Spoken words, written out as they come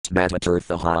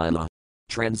Matatirtha.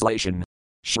 Translation.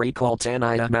 Sri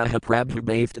Kaltanaya Mahaprabhu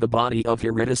bathed the body of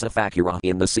Haridasafakura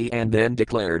in the sea and then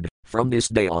declared, "From this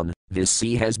day on, this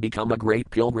sea has become a great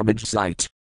pilgrimage site."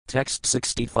 Text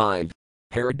 65.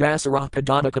 Haridasara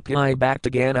Padadakapi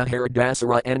Bhaktagana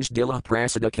Haridasara Enjdila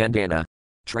Prasada Kandana.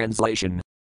 Translation.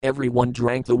 Everyone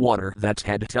drank the water that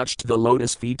had touched the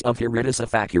lotus feet of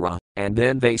Haridasafakura, and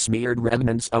then they smeared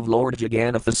remnants of Lord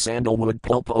Jagannatha's sandalwood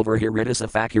pulp over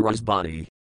Haridasafakura's body.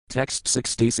 Text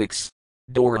 66.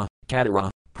 Dora, Katara,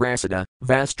 Prasada,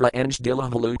 Vastra Enjdila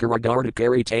Valukara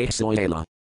Dardakari Tehsoyala.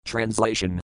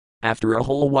 Translation. After a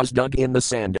hole was dug in the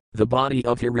sand, the body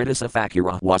of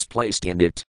Haridasafakura was placed in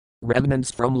it.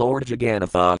 Remnants from Lord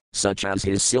Jagannatha, such as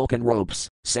his silken ropes,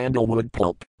 sandalwood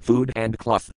pulp, food and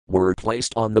cloth, were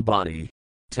placed on the body.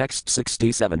 Text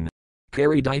 67.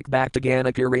 Kari Dike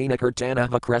Bhaktagana Karina Kirtana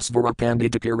Vakresvara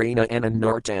Pandita Karina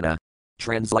Nartana.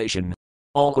 Translation.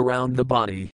 All around the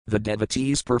body, the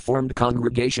devotees performed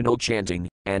congregational chanting,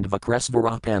 and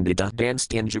Vakresvara Pandita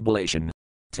danced in jubilation.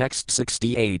 Text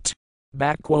 68.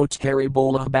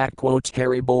 Haribola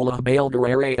Haribola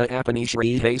Bailgararea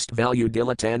Apanishri haste value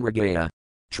Dilatanragaya.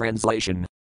 Translation.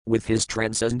 With his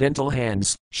transcendental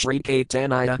hands, Sri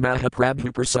Caitanya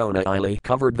Mahaprabhu personally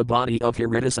covered the body of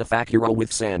Haridasafakura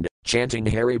with sand, chanting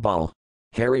Haribol.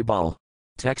 Haribol.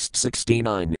 Text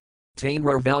 69.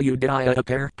 Tainrar value Daya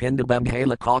Akar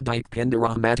Pindabamhala Kodike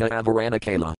Pindara Mata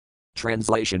Avaranakala.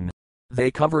 Translation. They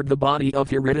covered the body of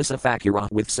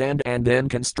Haridasafakura with sand and then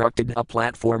constructed a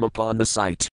platform upon the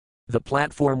site. The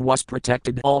platform was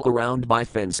protected all around by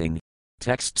fencing.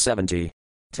 Text 70.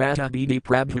 Tata Bidi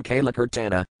Prabhu Kala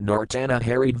Kirtana, Nartana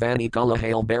Haridvani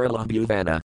Kalahale Barala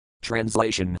Bhuvana.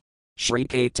 Translation. Sri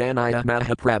Caitanya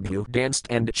Mahaprabhu danced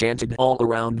and chanted all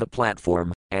around the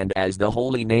platform, and as the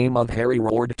holy name of Hari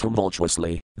roared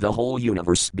tumultuously, the whole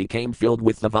universe became filled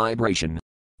with the vibration.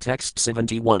 Text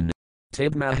 71.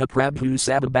 Tib Mahaprabhu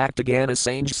Sababhaktagana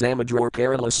Sange Samudra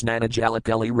Kerala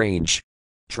Snanajalakali range.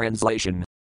 Translation.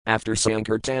 After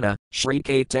Sankirtana, Sri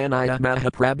Caitanya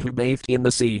Mahaprabhu bathed in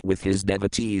the sea with his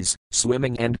devotees,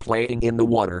 swimming and playing in the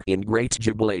water in great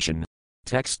jubilation.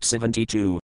 Text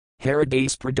 72.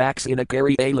 Haridas Pradaksina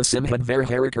Kari Ala Simhadvar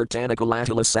Harikirtana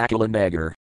Kalatala Sakala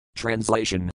Nagar.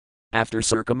 Translation. After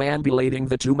circumambulating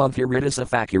the tomb of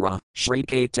Haridasafakura, Sri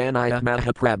Caitanya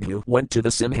Mahaprabhu went to the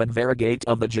Simhadvara gate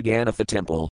of the Jagannatha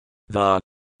temple. The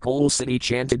whole city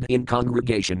chanted in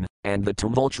congregation, and the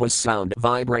tumultuous sound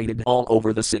vibrated all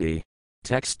over the city.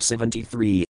 Text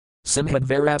 73.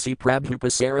 Simhadvarasi Prabhu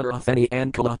Pasararafani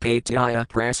Ankala Paitaya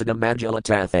Prasada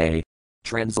Majalatathe.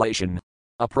 Translation.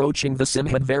 Approaching the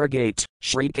Simhadvara gate,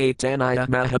 Sri Caitanya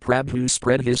Mahaprabhu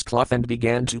spread his cloth and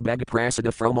began to beg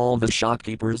prasada from all the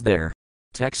shopkeepers there.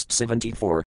 Text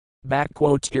 74.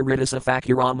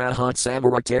 Haridasafakura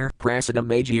Mahatsavaratar Prasada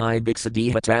Magi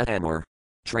Bixadihata Amar.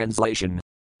 Translation.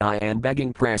 I am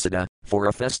begging prasada, for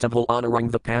a festival honoring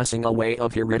the passing away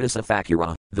of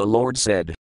Haridasafakura, the Lord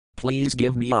said. Please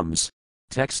give me alms.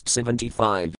 Text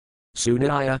 75.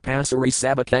 Sunaya Pasari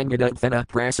Sabakangadavana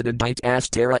Prasada Dite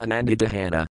Astara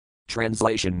Anandidahana.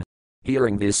 Translation.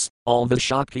 Hearing this, all the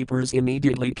shopkeepers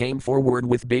immediately came forward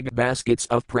with big baskets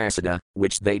of prasada,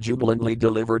 which they jubilantly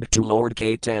delivered to Lord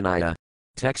Caitanya.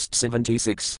 Text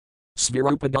 76.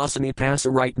 Svirupadasani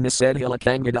Pasarite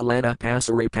Nisedhilakangadalana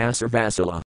Pasari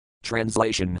Pasarvasila.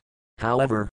 Translation.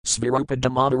 However,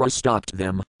 Svirupadamodara stopped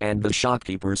them, and the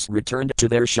shopkeepers returned to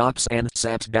their shops and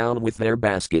sat down with their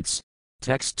baskets.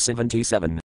 Text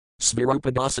 77.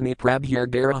 Svirupadasani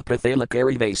Prabhyargara Pathala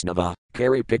Kari Vaisnava,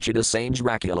 Kari Pichita Sange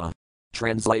Rakila.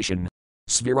 Translation.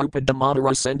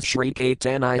 Svirupadamodara sent Sri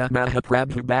Caitanya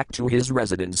Mahaprabhu back to his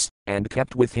residence, and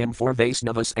kept with him 4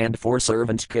 Vaisnavas and 4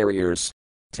 servant carriers.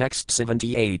 Text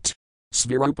 78.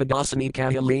 Svirupadasani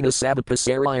Kahalina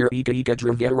Sabapasarayar Ika Ika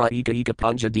Dravera Ika Ika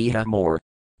Punjadiha more.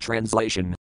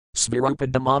 Translation.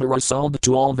 Svirupadamodara sold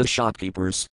to all the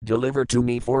shopkeepers, deliver to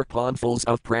me 4 podfuls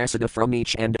of prasada from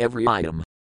each and every item.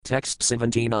 Text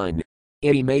 79.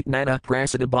 Idimate Nana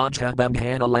Prasada Bajha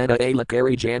Bamhana Lana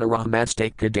Alakari Janara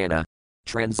Mastak Kadana.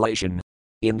 Translation.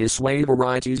 In this way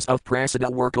varieties of prasada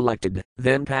were collected,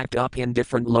 then packed up in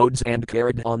different loads and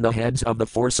carried on the heads of the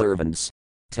 4 servants.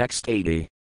 Text 80.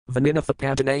 Vaninatha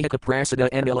Patanayaka Prasada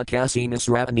Anilakasinas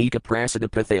Ravanika Prasada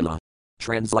Pathala.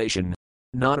 Translation.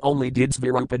 Not only did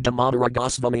Svirupadamodara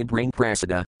Goswami bring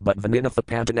prasada, but Vaninatha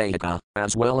Patanayaka,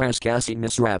 as well as Kasi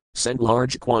Misra, sent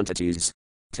large quantities.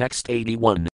 Text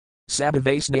 81.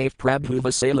 Sabhavasnave Prabhu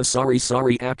Vasala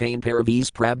Sari Apane Paravis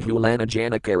Prabhu Lana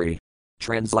Janakari.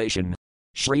 Translation.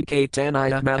 Sri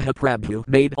Caitanya Mahaprabhu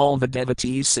made all the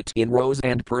devotees sit in rows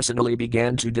and personally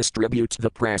began to distribute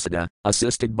the prasada,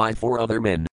 assisted by 4 other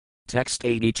men. Text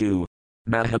 82.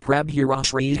 Mahaprabhura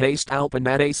Shri Haste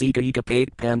Alpanade Sika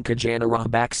Ekapate Pankajanara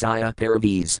Baksaya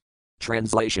Paravis.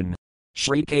 Translation.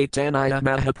 Sri Caitanya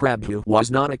Mahaprabhu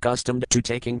was not accustomed to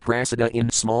taking prasada in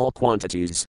small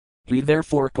quantities. He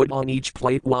therefore put on each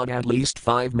plate what at least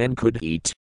 5 men could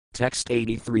eat. Text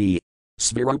 83.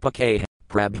 Svirupake,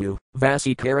 Prabhu,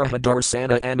 Vasikara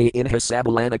Hadarsana Ami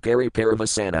Inhasabalanakari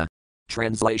Paravasana.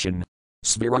 Translation.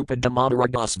 Svirupa Damodara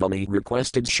Goswami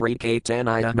requested Sri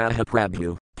Caitanya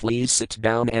Mahaprabhu, please sit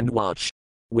down and watch.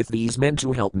 With these men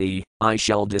to help me, I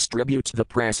shall distribute the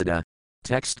prasada.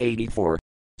 Text 84.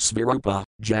 Svirupa,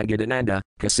 Jagadananda,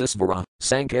 Kasisvara,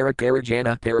 Sankara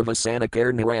Karajana Paravasana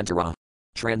Karnarantara.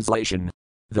 Translation.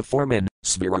 The 4 men,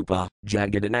 Svirupa,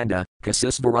 Jagadananda,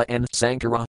 Kasisvara and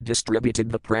Sankara,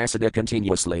 distributed the prasada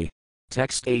continuously.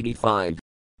 Text 85.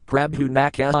 Prabhu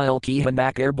Nakahil Kiha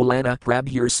Nakarbalana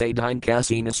Prabhur Sadine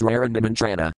Kasinas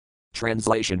Raranimantrana.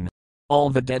 Translation. All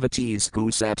the devotees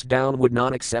who sat down would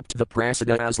not accept the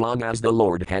prasada as long as the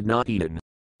Lord had not eaten.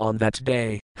 On that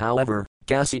day, however,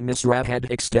 Kasi Misra had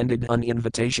extended an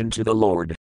invitation to the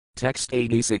Lord. Text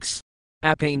 86.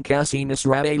 Apane Kasi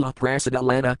Misra Ela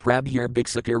Prasadalana Prabhur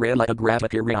Bhiksakirela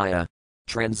Agrapakiraya.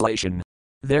 Translation.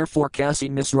 Therefore Kasi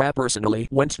Misra personally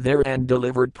went there and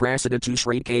delivered prasada to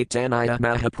Sri Caitanya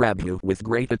Mahaprabhu with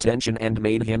great attention and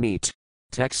made him eat.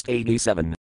 Text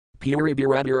 87. Puri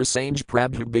Biradira Sange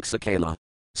Prabhu Bhiksakala.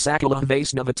 Sakala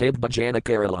Vaisnavatib Bhajana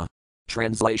Kerala.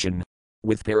 Translation.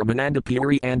 With Paramananda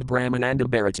Puri and Brahmananda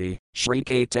Bharati, Sri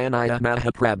Caitanya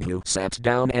Mahaprabhu sat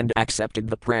down and accepted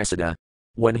the prasada.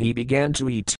 When he began to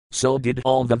eat, so did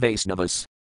all the Vaisnavas.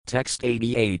 Text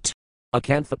 88.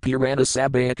 Akantha Purana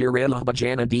Sabaya Kerala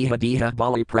Bhajana Diha Diha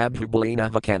Bali Prabhu Balina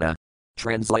Vakana.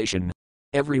 Translation.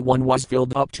 Everyone was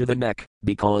filled up to the neck,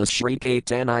 because Sri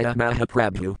Caitanya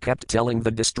Mahaprabhu kept telling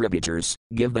the distributors,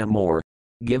 give them more.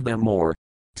 Give them more.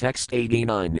 Text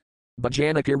 89.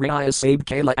 Bhajana Kiraya Sab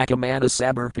Kala Akamana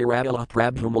Sabar Piradala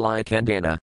Prabhumalaya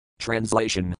Kandana.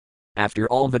 Translation. After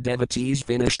all the devotees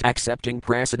finished accepting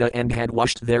prasada and had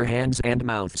washed their hands and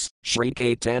mouths, Sri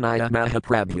Caitanya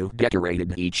Mahaprabhu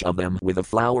decorated each of them with a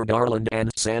flower garland and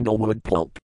sandalwood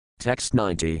pulp. Text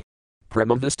 90.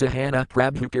 Pramavistahana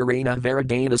Prabhu Kirana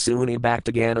Varadana Suni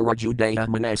Bhaktagana Rajudaya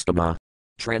Manastama.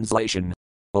 Translation.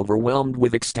 Overwhelmed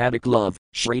with ecstatic love,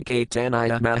 Sri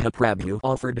Caitanya Mahaprabhu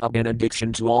offered a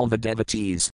benediction to all the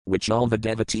devotees, which all the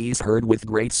devotees heard with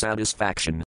great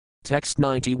satisfaction. Text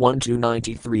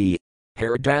 91-93.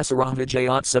 Haridasara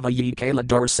Vijayotsava Ye Kala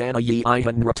Darsana Ye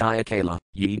Ihan Rataya Kala,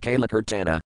 Ye Kala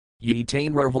Kirtana. Ye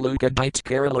Tainra Valuka Dait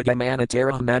Kerala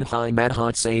Gamanatara Madhai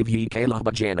Madhat Save Ye Kala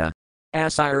Bhajana.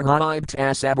 Asir Haibt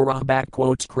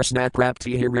Asabara Krishna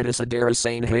Prapti Hiridasadara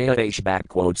Sain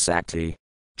Hayadesh Sakti.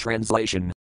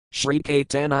 Translation. Sri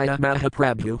Caitanya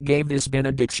Mahaprabhu gave this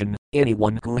benediction: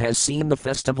 anyone who has seen the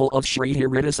festival of Sri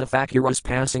Haridasa Thakura's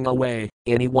passing away,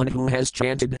 anyone who has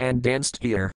chanted and danced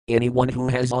here, anyone who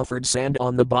has offered sand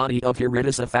on the body of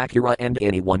Haridasa Thakura, and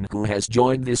anyone who has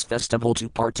joined this festival to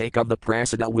partake of the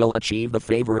prasada will achieve the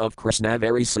favor of Krishna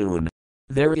very soon.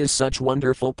 There is such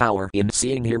wonderful power in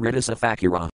seeing Haridasa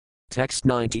Thakura. Text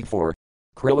 94.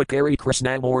 Krowakari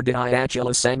Krishna Mordai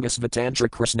Achala Sangas Vatantra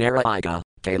Krishnara Iga,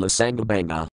 Kala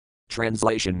Sangabanga.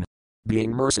 Translation.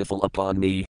 Being merciful upon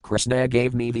me, Krishna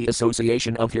gave me the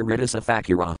association of Haridasa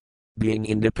Thakura. Being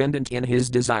independent in his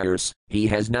desires, he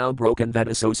has now broken that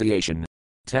association.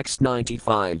 Text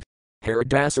 95.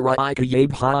 Haridasara Ika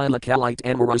Yab Hilakalite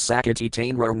Amara Sakati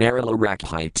Tainro Narala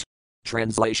Rakhite.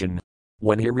 Translation.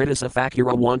 When Haridasa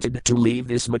Thakura wanted to leave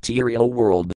this material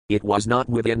world, it was not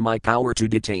within my power to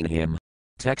detain him.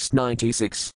 Text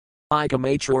 96.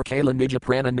 Ikamachor Kala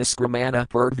Nijaprana Niskramana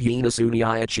Purvina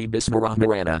Sunyayachi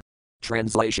Bismarahmarana.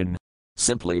 Translation.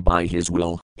 Simply by his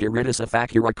will, Haridasa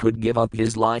Thakura could give up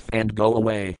his life and go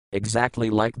away, exactly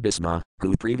like Bhisma,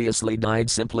 who previously died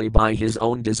simply by his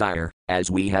own desire, as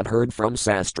we have heard from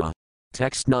Sastra.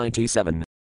 Text 97.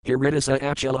 Haridasa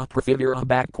Achala Prithivira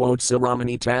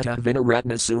Saramani Tata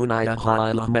Vinaratna Sunaya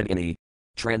Haila Medini.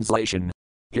 Translation.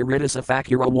 Haridasa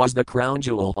Thakura was the crown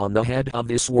jewel on the head of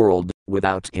this world.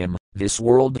 Without him, this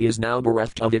world is now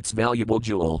bereft of its valuable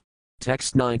jewel.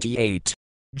 Text 98.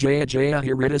 Jaya Jaya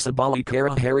Haridasa Bali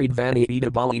Kara Haridvani Ida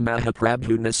Bali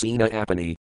Mahaprabhu Nasina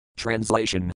Apani.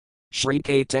 Translation. Sri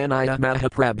Caitanya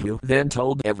Mahaprabhu then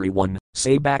told everyone,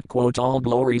 say all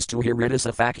glories to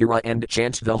Haridasa Thakura and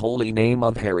chant the holy name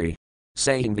of Hari.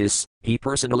 Saying this, he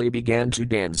personally began to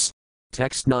dance.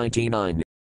 Text 99.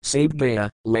 Sabgaya,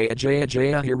 Laya Jaya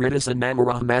Jaya Haridasa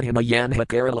Namara Mahima Yanha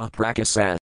Kerala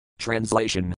Prakasa.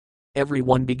 Translation.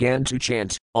 Everyone began to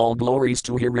chant, all glories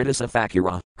to Haridasa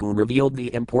Thakura, who revealed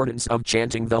the importance of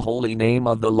chanting the holy name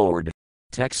of the Lord.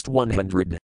 Text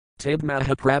 100. Tab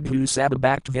Mahaprabhu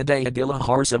Sababhakt Dila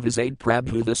Harsavizade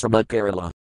Prabhu Visrama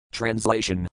Kerala.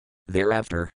 Translation.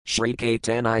 Thereafter, Sri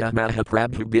Caitanya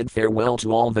Mahaprabhu bid farewell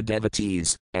to all the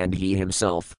devotees, and he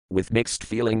himself, with mixed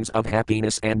feelings of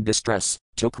happiness and distress,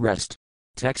 took rest.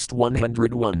 Text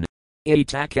 101.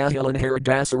 Itakahilan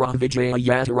Haridasara Vijaya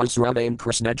Yatarasradam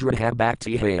Krishnadradha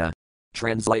Bhaktihaya.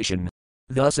 Translation.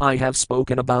 Thus I have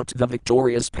spoken about the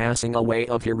victorious passing away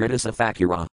of Haridasa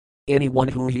Thakura. Anyone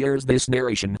who hears this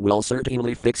narration will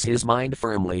certainly fix his mind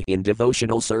firmly in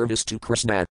devotional service to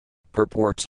Krishna.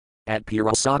 Purport. At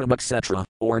Pirasadam etc.,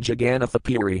 or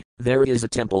Jagannatha-puri, there is a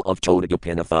temple of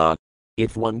Todagopinatha.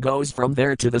 If one goes from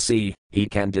there to the sea, he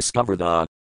can discover the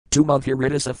tomb of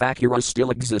Haridasa Thakura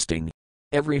still existing.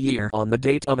 Every year on the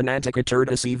date of Anantaka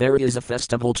Tirtasi there is a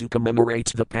festival to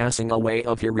commemorate the passing away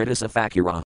of Haridasa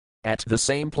Thakura. At the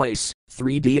same place,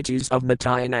 3 deities of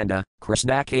Nityananda,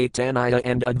 Krishna Caitanya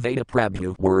and Advaita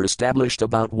Prabhu were established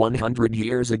about 100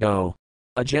 years ago.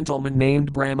 A gentleman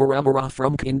named Brahmaramara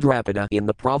from Kendrapada in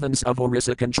the province of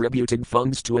Orissa contributed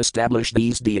funds to establish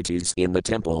these deities in the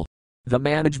temple. The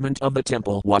management of the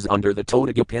temple was under the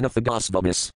Todagopinatha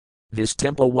Gosvamis. This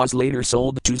temple was later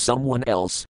sold to someone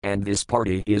else, and this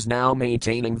party is now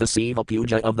maintaining the Siva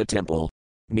Puja of the temple.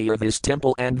 Near this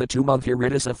temple and the tomb of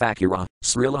Haridasa Thakura,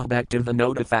 Srila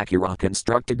Bhaktivinoda Thakura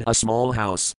constructed a small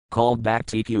house, called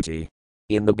Bhakti Kuti.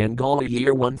 In the Bengali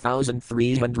year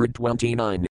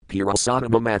 1329,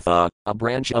 Pirasadama Matha, a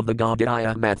branch of the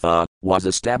Gaudiya Matha, was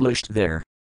established there.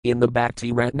 In the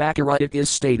Bhakti Ratnakara it is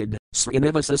stated,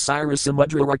 Srinivasa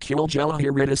Sirasamudra Rakuljala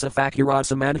Haridasa Thakura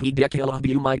Samadhi Dekila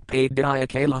Bhumite Padaya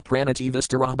Kala Pranati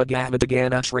Vistara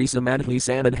Bhagavadagana Shri Samadhi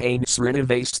Sanadhain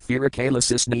Srinivas Thirakala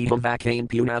Sisneha Vakain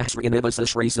Punah Srinivasa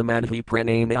Shri Samadhi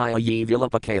Pranamaya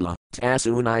Vilapakala,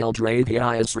 Tasunil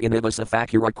Dravhyaya Srinivasa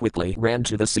Thakura quickly ran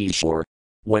to the seashore.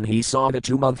 When he saw the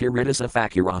tomb of Haridasa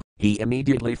Thakura, he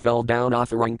immediately fell down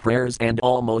offering prayers and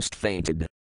almost fainted.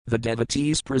 The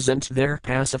devotees present there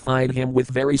pacified him with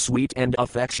very sweet and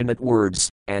affectionate words,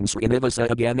 and Srinivasa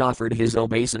again offered his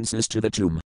obeisances to the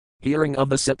tomb. Hearing of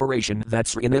the separation that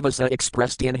Srinivasa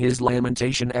expressed in his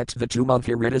lamentation at the tomb of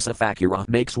Haridasa Thakura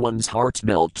makes one's heart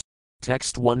melt.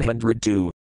 Text 102.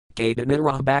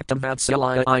 Kadanira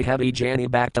Bhaktavatsalaya Ihavi Jani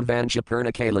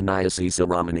Bhaktavanshapurna Kalanayasi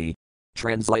Saramani.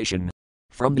 Translation.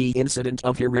 From the incident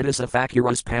of Haridasa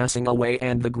Thakura's passing away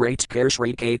and the great care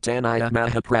Sri Caitanya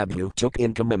Mahaprabhu took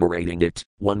in commemorating it,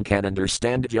 one can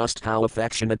understand just how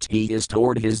affectionate he is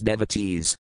toward his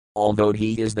devotees. Although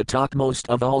he is the topmost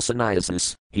of all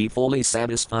sannyasis, he fully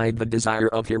satisfied the desire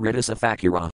of Haridasa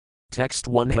Thakura. Text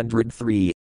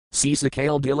 103.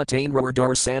 Sisakale Dilatainror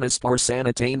Darsanas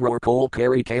Parsanatain Kol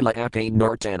Kari Kala Apain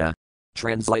Nartana.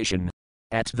 Translation.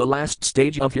 At the last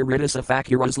stage of Haridasa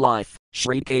Thakura's life,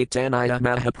 Sri Caitanya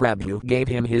Mahaprabhu gave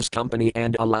him his company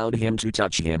and allowed him to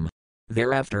touch him.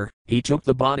 Thereafter, he took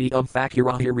the body of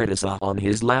Thakura Haridasa on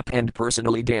his lap and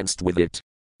personally danced with it.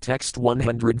 Text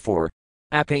 104.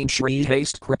 Apain Shri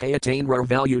Haste Kripayatain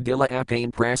Rarvalyu Dila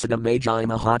Apain Prasadam Majai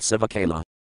Mahatsavakala.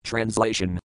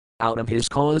 Translation. Out of his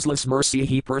causeless mercy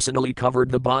he personally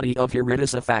covered the body of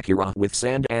Haridasa Thakura with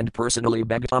sand and personally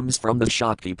begged alms from the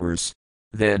shopkeepers.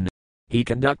 Then, he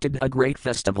conducted a great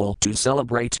festival to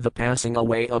celebrate the passing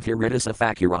away of Haridasa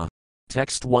Thakura.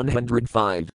 Text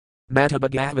 105.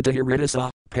 Matabhagavata Haridasa,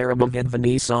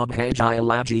 Paramavidvani Sabhajaya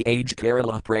Laji Age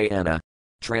Kerala Prayana.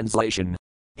 Translation.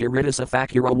 Haridasa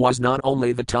Thakura was not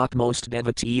only the topmost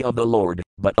devotee of the Lord,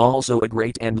 but also a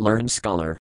great and learned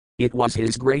scholar. It was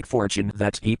his great fortune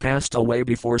that he passed away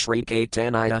before Sri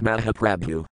Caitanya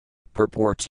Mahaprabhu.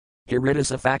 Purport.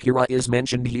 Haridasa Thakura is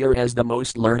mentioned here as the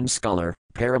most learned scholar,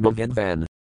 Paramavidvan.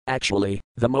 Actually,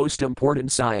 the most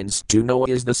important science to know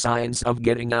is the science of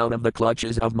getting out of the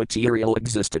clutches of material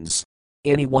existence.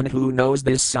 Anyone who knows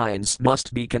this science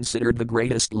must be considered the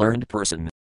greatest learned person.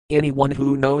 Anyone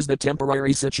who knows the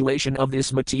temporary situation of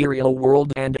this material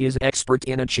world and is expert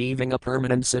in achieving a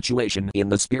permanent situation in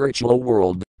the spiritual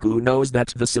world, who knows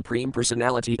that the Supreme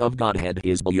Personality of Godhead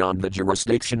is beyond the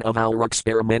jurisdiction of our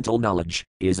experimental knowledge,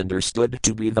 is understood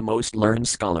to be the most learned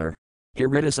scholar.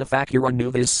 Haridasa Thakura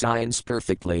knew this science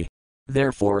perfectly.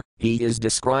 Therefore, he is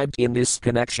described in this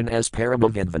connection as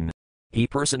Paramavidvan. He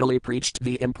personally preached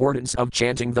the importance of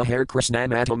chanting the Hare Krishna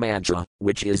Maha Mantra,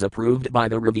 which is approved by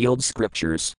the revealed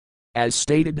scriptures. As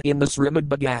stated in the Srimad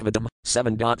Bhagavatam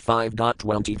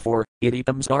 7.5.24,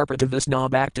 Idipam Sarpatavisna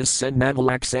Bhaktis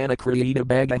Sennavalaksana Kriyita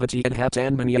Bhagavati and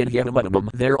Hatanmanyadhyanamadamam.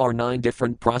 There are 9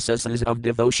 different processes of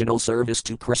devotional service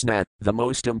to Krishna, the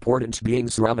most important being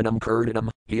Sravanam Kirtanam,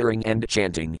 hearing and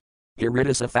chanting.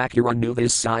 Hiridasafakura knew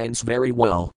this science very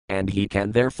well, and he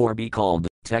can therefore be called,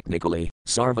 technically,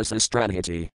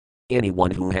 Sarvasastranihiti. Anyone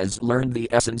who has learned the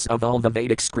essence of all the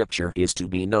Vedic scripture is to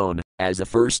be known as a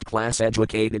first-class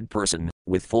educated person,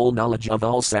 with full knowledge of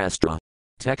all sastra.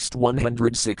 Text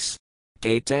 106.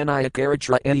 Kaitanaya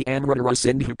Karatra Edi Amritara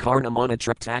Sindhu Karnamana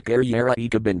Triptakaryara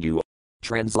Ekabindu.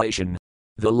 Translation.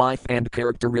 The life and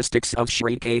characteristics of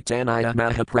Sri Caitanya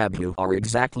Mahaprabhu are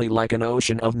exactly like an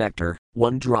ocean of nectar,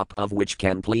 one drop of which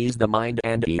can please the mind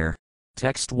and ear.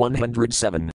 Text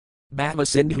 107. Bhava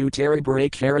Sindhu Teri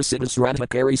Bharakara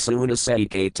Radhakari Sunasai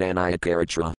Caitanya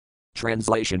Karatra.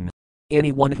 Translation.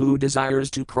 Anyone who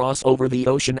desires to cross over the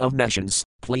ocean of nations,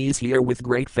 please hear with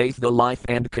great faith the life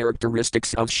and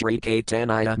characteristics of Sri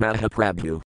Caitanya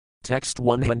Mahaprabhu. Text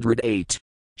 108.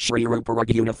 Shri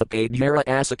Ruparagunifapadhyara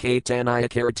Asakaitanya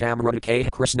Karatamradakaya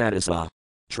Krishnadasa.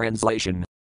 Translation.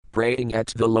 Praying at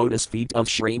the lotus feet of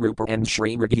Shri Rupa and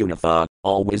Shri Raghunatha,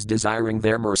 always desiring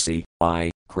their mercy,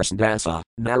 I, Krishnadasa,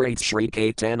 narrate Shri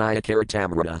Caitanya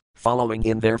Karatamrita, following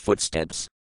in their footsteps.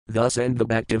 Thus end the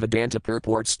Bhaktivedanta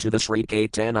purports to the Sri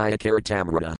Caitanya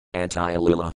Karatamrita,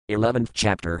 Antya-lila, 11th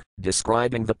chapter,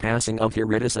 describing the passing of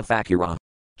Hiridasafakura.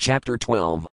 Chapter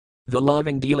 12. The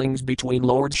loving dealings between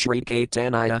Lord Sri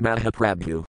Caitanya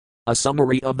Mahaprabhu. A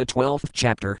summary of the 12th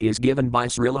chapter is given by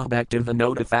Srila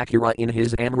Bhaktivinoda Thakura in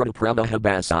his Amrita Pravaha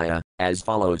Bhasaya, as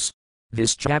follows.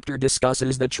 This chapter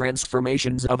discusses the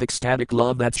transformations of ecstatic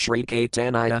love that Sri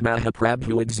Caitanya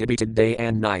Mahaprabhu exhibited day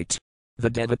and night. The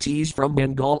devotees from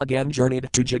Bengal again journeyed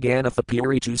to Jagannath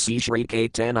Puri to see Sri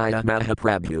Caitanya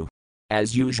Mahaprabhu.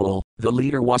 As usual, the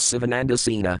leader was Sivananda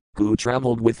Sena, who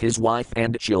travelled with his wife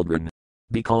and children.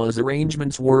 Because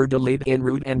arrangements were delayed en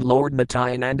route and Lord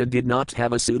Nityananda did not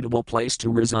have a suitable place to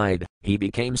reside, he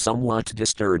became somewhat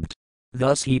disturbed.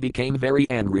 Thus he became very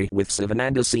angry with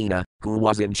Sivananda Sena, who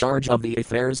was in charge of the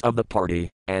affairs of the party,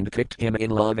 and kicked him in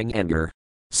loving anger.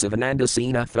 Sivananda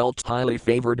Sena felt highly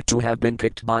favoured to have been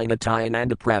kicked by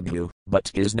Nityananda Prabhu,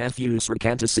 but his nephew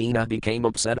Srikanta Sena became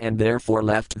upset and therefore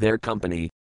left their company.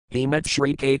 He met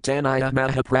Sri Caitanya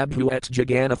Mahaprabhu at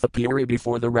Jagannath Puri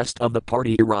before the rest of the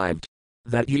party arrived.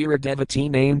 That year a devotee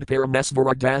named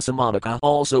Paramesvara Dasamanaka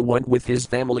also went with his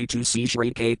family to see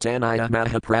Sri Caitanya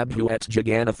Mahaprabhu at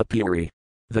Jagannath Puri.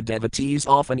 The devotees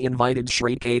often invited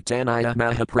Sri Caitanya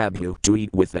Mahaprabhu to eat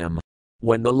with them.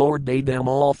 When the Lord bade them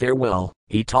all farewell,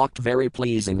 he talked very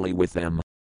pleasingly with them.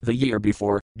 The year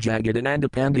before, Jagadananda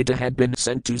Pandita had been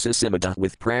sent to Sasimata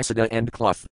with prasada and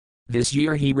cloth. This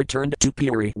year he returned to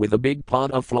Puri with a big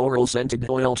pot of floral scented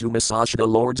oil to massage the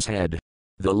Lord's head.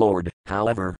 The Lord,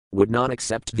 however, would not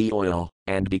accept the oil,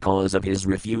 and because of his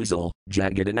refusal,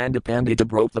 Jagadananda Pandita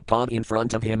broke the pot in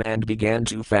front of him and began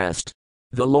to fast.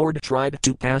 The Lord tried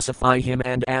to pacify him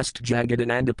and asked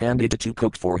Jagadananda Pandita to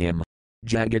cook for him.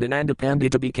 Jagadananda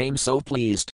Pandita became so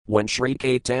pleased when Sri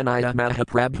Caitanya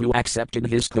Mahaprabhu accepted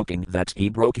his cooking that he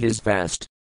broke his fast.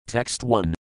 Text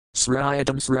 1.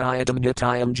 Sriyatam Sriyatam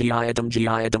Nitayam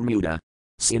Jiyatam Muda.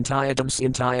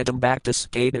 Sintayatam Bhaktis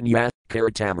Caitanya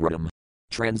Karatamritam.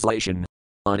 Translation.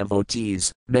 O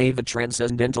devotees, may the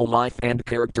transcendental life and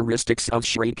characteristics of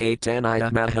Sri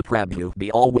Caitanya Mahaprabhu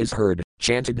be always heard,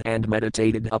 chanted and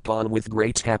meditated upon with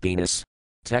great happiness.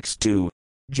 Text 2.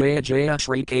 Jaya Jaya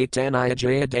Sri Caitanya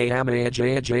Jaya Dayamaya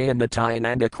Jaya Jaya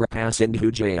Nityananda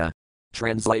Kripasindhu Jaya.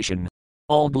 Translation.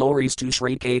 All glories to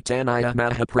Sri Caitanya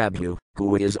Mahaprabhu,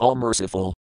 who is all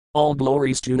merciful. All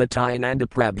glories to Nityananda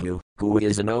Prabhu, who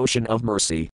is an ocean of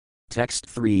mercy. Text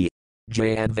 3.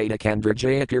 Jaya Advaitakandra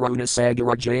Jaya Karuna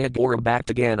Sagara Jaya Gora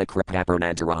Bhaktagana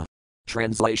Kripaparnantara.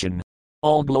 Translation.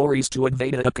 All glories to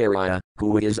Advaita Akarya,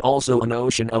 who is also an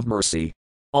ocean of mercy.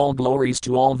 All glories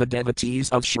to all the devotees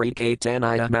of Sri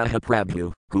Caitanya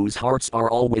Mahaprabhu, whose hearts are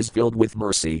always filled with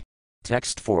mercy.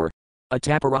 Text 4.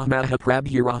 Atapara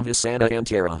Mahaprabhura Visana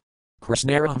Antara.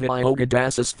 Krishnara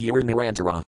Vyogadasas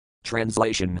Nirantara.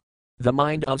 Translation. The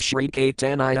mind of Sri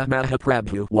Caitanya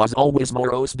Mahaprabhu was always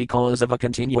morose because of a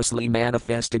continuously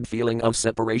manifested feeling of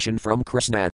separation from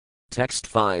Krishna. Text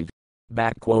 5.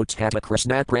 Hata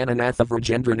Krishna Prananatha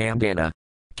Vrajendra Nandana.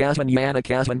 Kasvanyana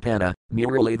Kasvanpana,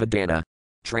 Murali Vidana.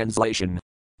 Translation.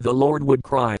 The Lord would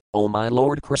cry, O my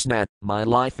Lord Krishna, my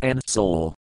life and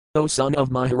soul. O son of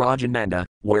Maharajananda,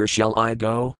 where shall I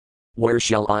go? Where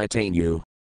shall I attain you?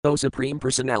 O Supreme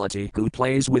Personality who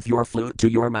plays with your flute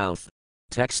to your mouth.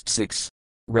 Text 6.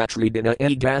 Ratridana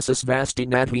Edasas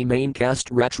Vastinadvi main cast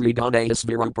Ratridanayas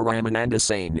Viruparamananda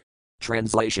Sane.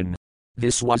 Translation.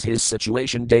 This was his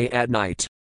situation day and night.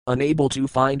 Unable to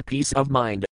find peace of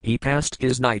mind, he passed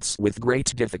his nights with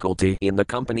great difficulty in the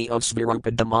company of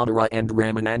Svirupa Damodara and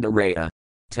Ramananda Raya.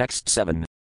 Text 7.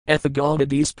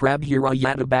 Ethagaldades Prabhura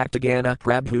Yadabhaktagana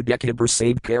Prabhu Dekabhar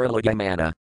Sab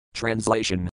Keralagamana.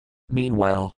 Translation.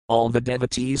 Meanwhile, all the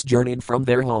devotees journeyed from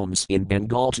their homes in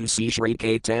Bengal to see Sri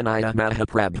Caitanya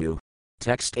Mahaprabhu.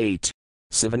 Text 8.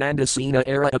 Sivananda Sena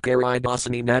Era Akarai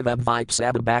Dasani Navabhik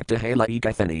Sababhakta Hala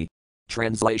Ekathani.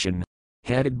 Translation.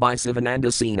 Headed by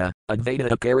Sivananda Sena, Advaita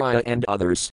Akarya and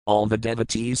others, all the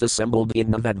devotees assembled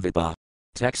in Navadvipa.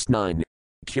 Text 9.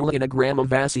 Kulinagrama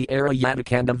Vasi Era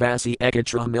Yadakanda Vasi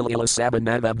Ekatra Milila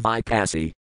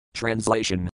Sabanavabhipasi.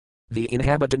 Translation. The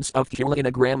inhabitants of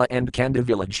Kulinagrama and Kanda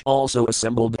village also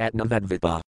assembled at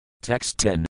Navadvipa. Text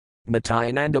 10.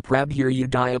 Nityananda Prabhur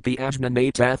Udayapi Ajna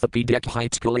Natathapi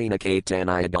Dekhite Kulina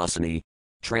Caitanyadasani.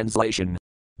 Translation.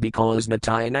 Because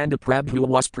Nityananda Prabhu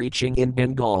was preaching in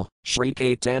Bengal, Sri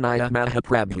Caitanya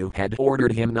Mahaprabhu had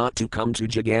ordered him not to come to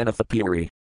Jagannatha Puri.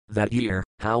 That year,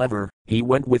 however, he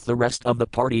went with the rest of the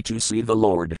party to see the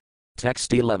Lord.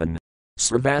 Text 11.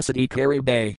 Sravasati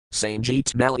Karibe,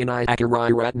 Sanjit Malinai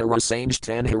Akarai Ratnara Sanj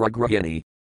Tanhiragrahini.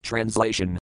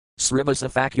 Translation.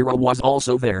 Srivasafakura was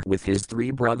also there with his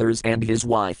 3 brothers and his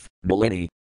wife, Malini.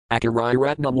 Akarai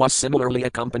Ratna was similarly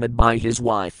accompanied by his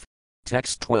wife.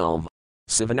 Text 12.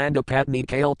 Sivananda Patni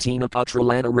Kale Tina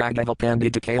Putralana Raghava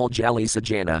Pandita Kale Jali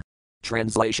Sajana.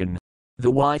 Translation.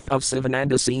 The wife of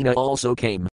Sivananda Sena also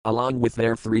came, along with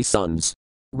their 3 sons.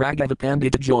 Raghava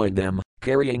Pandita joined them,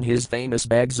 carrying his famous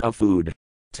bags of food.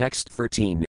 Text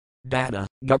 13. Dada,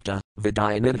 Gupta,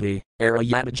 Vidayanidhi,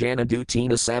 Arayadajana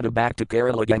Dutina Sadabhakta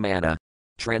Keralagamana.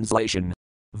 Translation.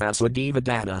 Vasudeva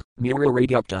Dada, Murari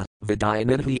Gupta,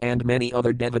 Vidayanidhi and many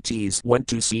other devotees went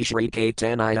to see Sri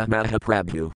Caitanya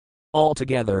Mahaprabhu.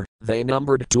 Altogether, they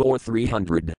numbered 200 or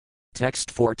 300. Text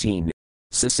 14.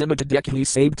 Sasimata Dekhi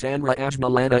Sabtanra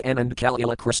Ajmalana Anand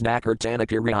Kalila Krishnakirtana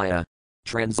Kiraya.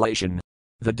 Translation.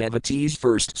 The devotees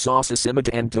first saw Sasimata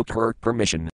and took her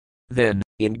permission. Then,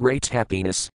 in great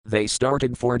happiness, they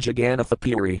started for Jagannatha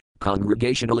Puri,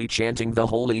 congregationally chanting the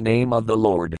holy name of the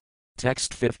Lord.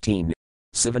 Text 15.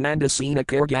 Sivananda Sena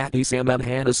Kargati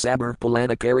Samadhana Sabar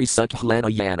Palana Kari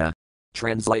Sukhlana Yana.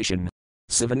 Translation.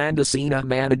 Sivananda Sena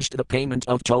managed the payment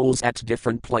of tolls at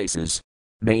different places.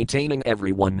 Maintaining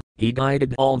everyone, he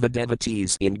guided all the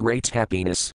devotees in great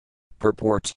happiness.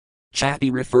 Purport.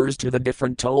 Chatti refers to the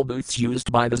different toll booths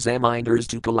used by the Zamindars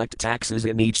to collect taxes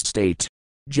in each state.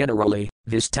 Generally,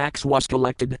 this tax was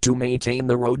collected to maintain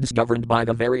the roads governed by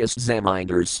the various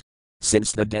Zamindars.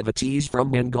 Since the devotees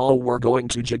from Bengal were going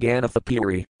to Jagannatha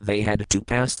Puri, they had to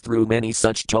pass through many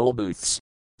such toll booths.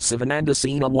 Sivananda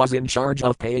Sena was in charge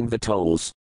of paying the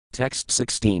tolls. Text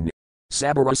 16.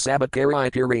 Sabara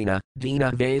Sabakarai Purina,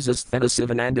 Dina Vasas Thena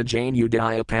Sivananda Jain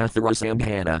Udaya Pathara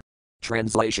Samhana.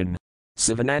 Translation.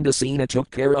 Sivananda Sena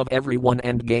took care of everyone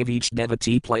and gave each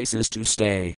devotee places to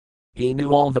stay. He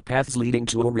knew all the paths leading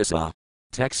to Orissa.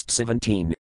 Text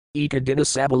 17. Ekadina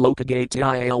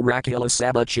Sabalokagatyayal Rakila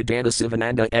Saba Chidana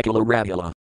Sivananda Ekala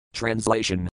Ravila.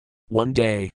 Translation. One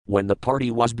day, when the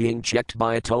party was being checked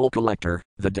by a toll collector,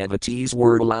 the devotees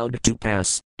were allowed to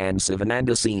pass, and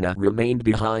Sivananda Sena remained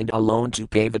behind alone to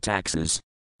pay the taxes.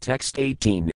 Text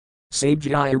 18.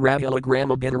 Sabjaya Ravila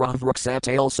Grama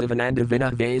Bidaravruksatal Sivananda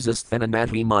Vina Vasas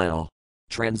Thenanathi Mile.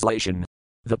 Translation.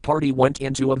 The party went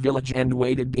into a village and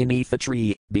waited beneath a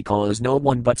tree, because no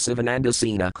one but Sivananda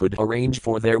Sena could arrange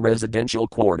for their residential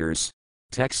quarters.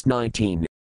 Text 19.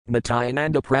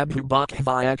 Nityananda Prabhu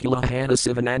Bhakvyakula Hana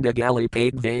Sivananda Gali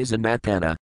Paid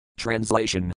Vasanatpana.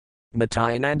 Translation.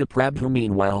 Nityananda Prabhu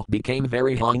meanwhile became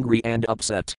very hungry and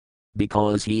upset.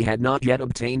 Because he had not yet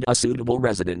obtained a suitable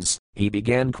residence, he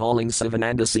began calling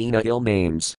Sivananda Sena ill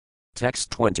names.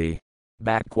 Text 20.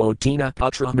 Tina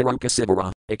Putra Miruka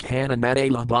Sivara, Ikhana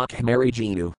Madela Bak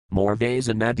Marijinu,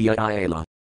 Morvasa Nadia Ayala.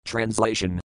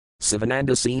 Translation.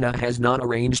 Sivananda Sena has not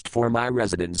arranged for my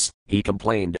residence, he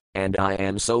complained, and I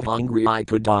am so hungry I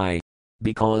could die.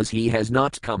 Because he has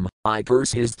not come, I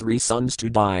curse his 3 sons to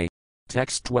die.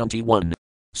 Text 21.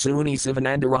 Suni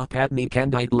Sivanandara Patni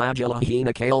Kandite Lajala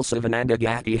Hina Kale Sivananda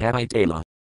Gati Haitala.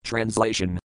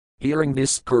 Translation. Hearing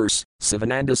this curse,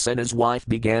 Sivananda Sena's wife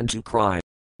began to cry.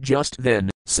 Just then,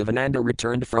 Sivananda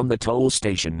returned from the toll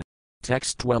station.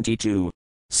 Text 22.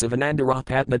 Sivanandara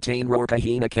Patnatain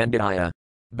Rorkahina Kandaya.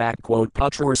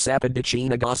 Putrur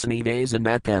Sapadachina Gosani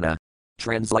Vasanatpana.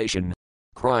 Translation.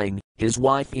 Crying, his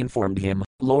wife informed him,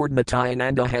 Lord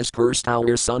Nityananda has cursed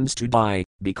our sons to die,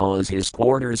 because his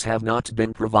quarters have not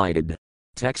been provided.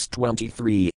 Text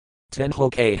 23.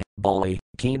 Tenhoke, Bali,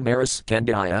 Keen Maris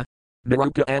Kandaya.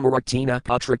 Miruka Amaratina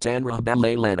Putratanra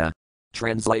Balalana.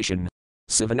 Translation.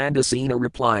 Sivananda Sena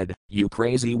replied, You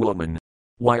crazy woman.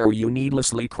 Why are you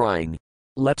needlessly crying?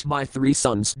 Let my 3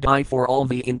 sons die for all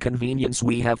the inconvenience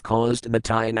we have caused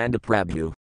Nityananda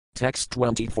Prabhu. Text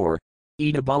 24.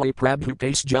 Edabali Prabhu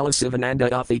Pace Jelasivananda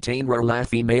Athitain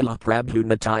Ralathi Mela Prabhu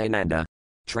Nityananda.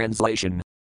 Translation.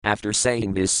 After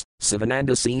saying this,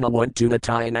 Sivananda Sena went to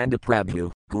Nityananda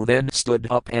Prabhu, who then stood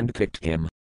up and kicked him.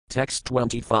 Text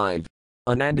 25.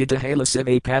 Anandita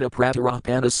Halasive Pada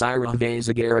Pratarapana Sira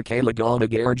Vasagara Kala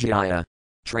Gaudagarjaya.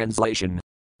 Translation.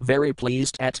 Very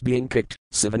pleased at being kicked,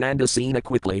 Sivananda Sena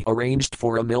quickly arranged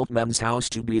for a milkman's house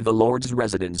to be the Lord's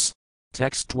residence.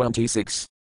 Text 26.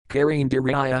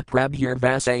 Karindiraya Prabhir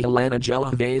Vasahalana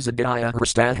Jela Vasadaya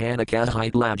Hrstahana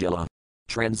Kahaitlajala.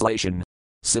 Translation.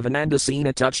 Sivananda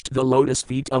Sena touched the lotus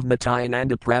feet of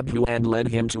Nityananda Prabhu and led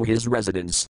him to his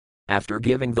residence. After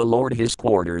giving the Lord his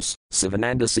quarters,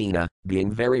 Sivananda Sena,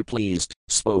 being very pleased,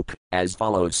 spoke as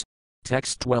follows.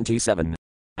 Text 27.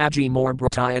 Aji Mor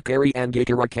Brataya Kari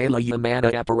Angikara Kala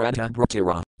Yamana Aparata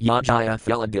Bratira, Yajaya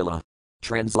Feladila.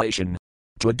 Translation.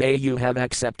 Today you have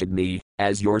accepted me,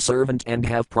 as your servant and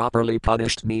have properly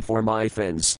punished me for my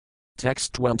sins.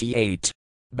 Text 28.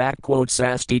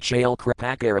 Sasti Chail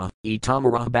Krapakara,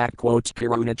 Etamara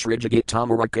Piruna Trijagit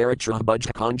Tamara Karatra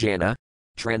Bujkanjana.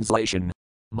 Translation.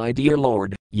 My dear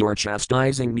Lord, your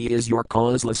chastising me is your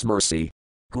causeless mercy.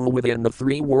 Who within the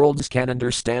 3 worlds can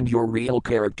understand your real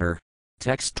character?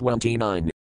 Text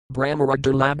 29.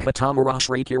 Brahmaragdalabha Tamara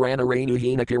Shri Kirana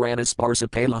Renuhina Kirana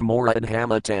Sparsapela Mora and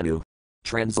Hamatanu.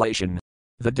 Translation.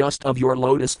 The dust of your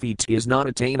lotus feet is not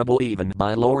attainable even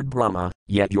by Lord Brahma,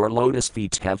 yet your lotus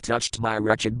feet have touched my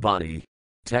wretched body.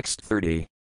 Text 30.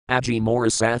 Aji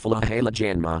Morasathala Hala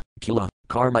Janma, Kila,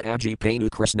 Karma Aji Penu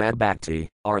Krishna Bhakti,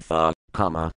 Artha,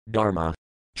 Kama, Dharma.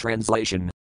 Translation.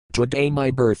 Today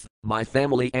my birth, my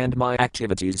family and my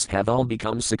activities have all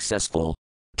become successful.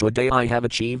 Today I have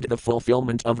achieved the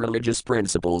fulfillment of religious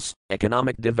principles,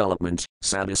 economic development,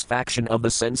 satisfaction of the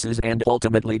senses and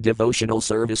ultimately devotional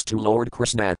service to Lord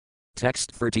Krishna.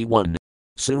 Text 31.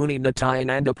 Suni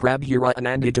Nityananda Prabhura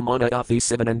Anandidamana Athi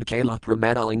Sivanand Kala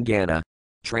Pramadalingana.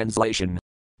 Translation.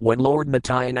 When Lord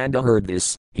Nityananda heard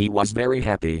this, he was very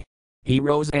happy. He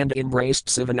rose and embraced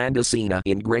Sivananda Sena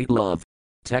in great love.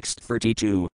 Text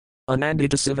 32.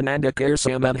 Anandita Sivananda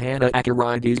Karsamadhana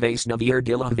Akaridis Vaisnavir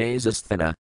Dila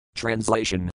Vasasthana.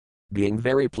 Translation. Being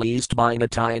very pleased by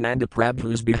Nityananda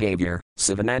Prabhu's behavior,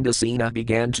 Sivananda Sena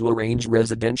began to arrange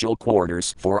residential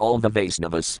quarters for all the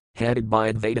Vaisnavas, headed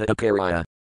by Advaita Acharya.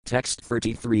 Text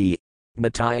 33.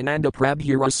 Nityananda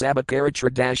Prabhura Sabakaratra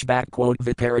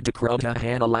Viparadakrota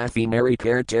Hanalathi Mary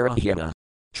Karatarahita.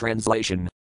 Translation.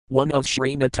 One of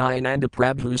Sri Nityananda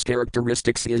Prabhu's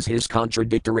characteristics is his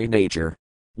contradictory nature.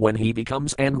 When he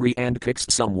becomes angry and kicks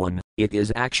someone, it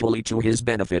is actually to his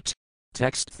benefit.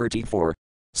 Text 34.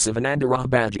 Sivanandara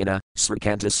Bhajana,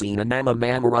 Srikanta Sena Nama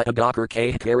Mamara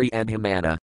Adakar Kari and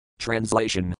Himana.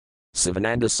 Translation.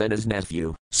 Sivananda Sena's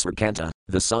nephew, Srikanta,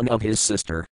 the son of his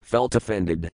sister, felt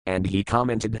offended, and he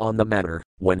commented on the matter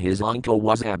when his uncle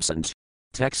was absent.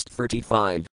 Text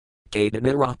 35.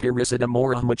 Kadanira Pirisada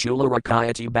Mora Machula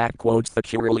Rakayati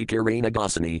Thakirali Kirina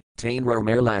Gosani, Tainra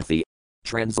Merlathi.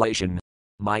 Translation.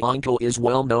 My uncle is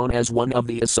well known as one of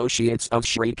the associates of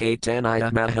Sri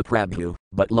Caitanya Mahaprabhu,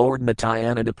 but Lord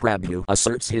Nityananda Prabhu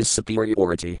asserts his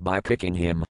superiority by picking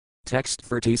him. Text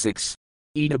 36.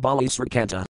 Edabali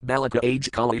Srikanta, Balaka age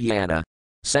Kalyana.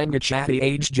 Sangachati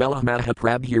age Jela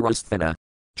Mahaprabhurasthana.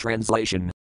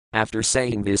 Translation. After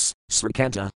saying this,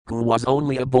 Srikanta, who was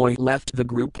only a boy, left the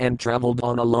group and travelled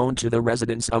on alone to the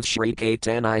residence of Sri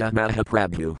Caitanya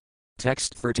Mahaprabhu.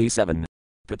 Text 37.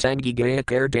 Patangi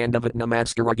Gayakar Dandavat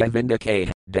Namaskara Govinda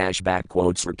K.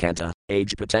 Srikanta,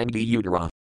 age Patangi Udara.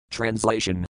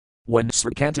 Translation. When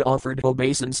Srikanta offered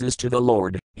obeisances to the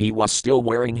Lord, he was still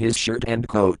wearing his shirt and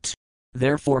coat.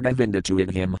 Therefore Govinda to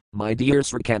him, My dear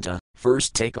Srikanta,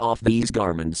 first take off these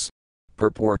garments.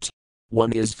 Purport.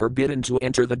 One is forbidden to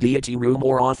enter the deity room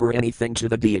or offer anything to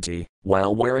the deity,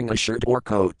 while wearing a shirt or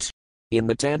coat. In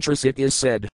the Tantras it is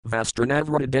said,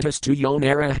 Vastranavradaditas tu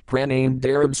yonara pranam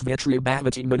darams vitri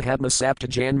bhavati madhatma sapta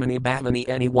janmani bhavani.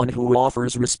 Anyone who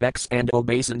offers respects and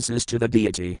obeisances to the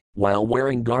deity, while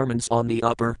wearing garments on the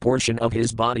upper portion of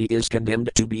his body is condemned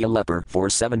to be a leper for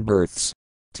 7 births.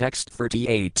 Text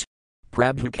 38.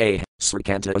 Prabhu K.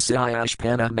 Srikanta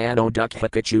Asayashpana Mano Dukha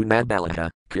Pichu Nabalaha,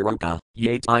 Kiruka,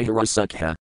 Yat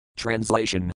Ihirasukha.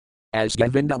 Translation. As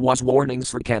Govinda was warning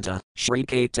Srikanta, Sri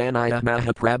Caitanya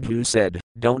Mahaprabhu said,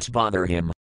 Don't bother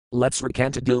him. Let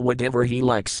Srikanta do whatever he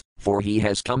likes, for he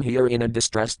has come here in a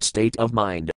distressed state of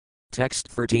mind. Text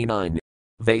 39.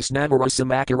 Vaisnavara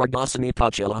Samakara Gosani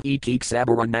Pachila Ekik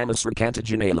Sabara Nama Srikanta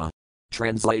Janela.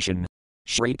 Translation.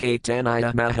 Sri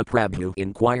Caitanya Mahaprabhu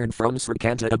inquired from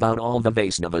Srikanta about all the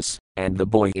Vaisnavas, and the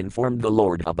boy informed the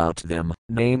Lord about them,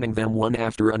 naming them one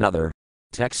after another.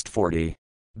 Text 40.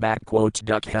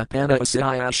 Dukha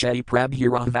Panasaya Shai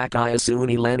Prabhura Vakaya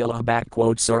Suni Lanila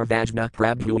Sarvajna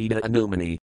Prabhuida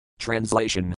Anumani.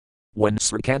 Translation. When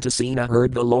Srikantasena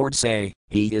heard the Lord say,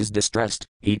 "He is distressed,"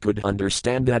 he could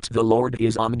understand that the Lord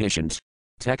is omniscient.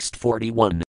 Text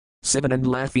 41. Sivanan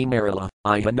Lathi Marila,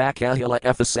 Ihanakahila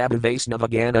Ephisabha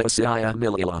Vaisnavagana Asaya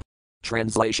Milila.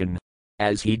 Translation.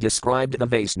 As he described the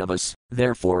Vaisnavas,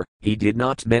 therefore, he did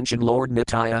not mention Lord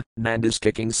Nitya, Nanda's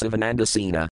kicking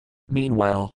Sivanandasena.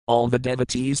 Meanwhile, all the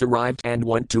devotees arrived and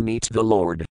went to meet the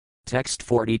Lord. Text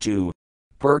 42.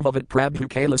 Purvavat Prabhu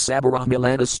Kala Sabara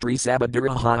Milana Sri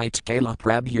Sabadura Hait Kala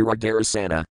Prabhura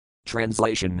Darasana.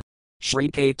 Translation. Sri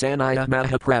Caitanya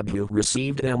Mahaprabhu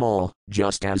received them all,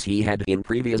 just as he had in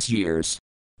previous years.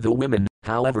 The women,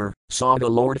 however, saw the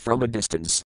Lord from a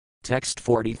distance. Text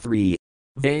 43.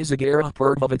 Vasagara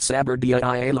Purvavat Sabardiya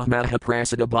Ayala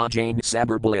Mahaprasada Bhajain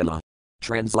Sabarbalela.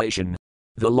 Translation.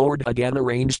 The Lord again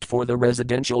arranged for the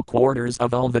residential quarters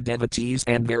of all the devotees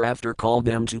and thereafter called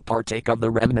them to partake of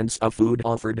the remnants of food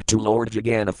offered to Lord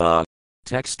Jagannatha.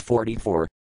 Text 44.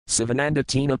 Sivananda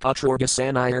Tina Putrorga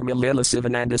Sanayar Milila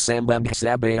Sivananda Sambam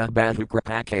Sabaya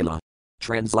Bahukrapakela.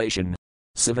 Translation.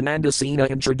 Sivananda Sena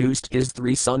introduced his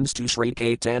 3 sons to Sri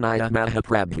Caitanya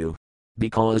Mahaprabhu.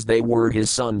 Because they were his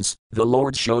sons, the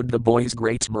Lord showed the boys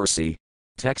great mercy.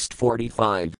 Text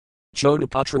 45.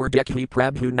 Chodaputra Dekhi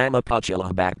Prabhu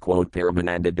Namapachila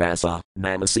Paramananda Dasa,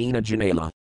 Namasena Janela.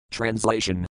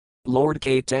 Translation. Lord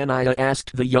Caitanya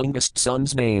asked the youngest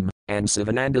son's name, and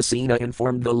Sivanandasena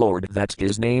informed the Lord that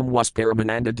his name was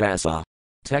Paramananda Dasa.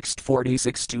 Text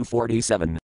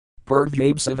 46-47.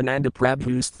 Purvyab Sivananda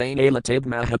Prabhu's Thanala Tib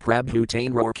Mahaprabhu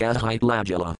Tainror Kahite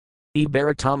Lajala.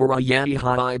 Ibaratamara Yani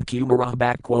Haib Kumara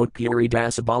Puri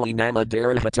Dasabali Nama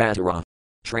Darahatatara.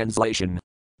 Translation.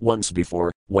 Once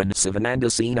before, when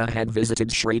Sivanandasena had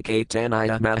visited Sri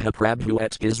Caitanya Mahaprabhu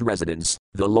at his residence,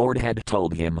 the Lord had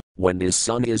told him, "When his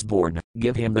son is born,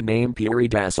 give him the name Puri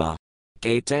Dasa."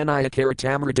 Caitanya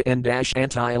Karatamrita and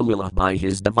Antiyalila by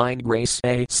his divine grace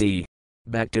A.C.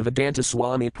 Bhaktivedanta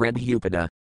Swami Prabhupada.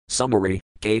 Summary.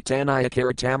 Caitanya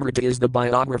Karatamrita is the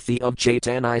biography of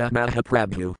Chaitanya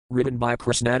Mahaprabhu, written by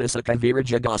Krishnadasa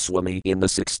Kaviraja Goswami in the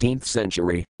 16th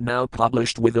century, now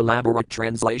published with elaborate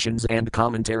translations and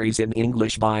commentaries in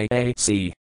English by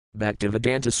A.C.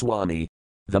 Bhaktivedanta Swami.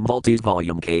 The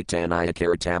multi-volume Caitanya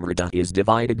Karatamrita is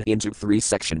divided into 3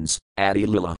 sections, Adi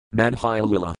Lila, Madhya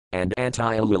Lila, and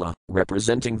Antya Lila,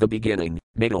 representing the beginning,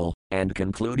 middle, and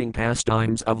concluding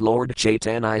pastimes of Lord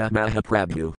Chaitanya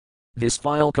Mahaprabhu. This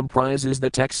file comprises the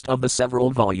text of the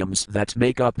several volumes that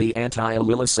make up the Antya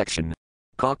Lila section.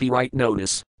 Copyright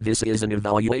notice: this is an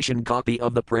evaluation copy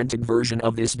of the printed version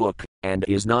of this book, and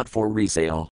is not for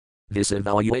resale. This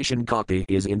evaluation copy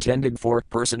is intended for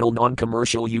personal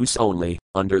non-commercial use only,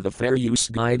 under the fair use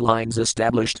guidelines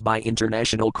established by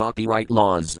international copyright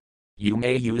laws. You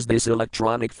may use this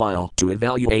electronic file to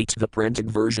evaluate the printed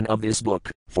version of this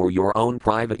book, for your own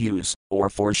private use, or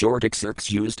for short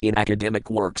excerpts used in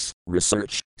academic works,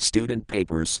 research, student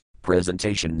papers,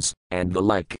 presentations, and the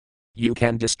like. You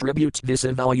can distribute this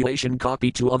evaluation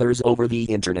copy to others over the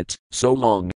internet, so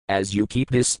long as you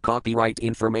keep this copyright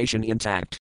information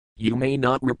intact. You may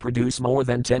not reproduce more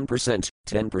than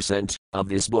 10% of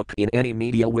this book in any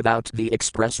media without the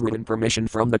express written permission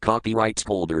from the copyright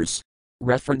holders.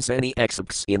 Reference any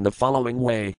excerpts in the following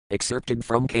way, excerpted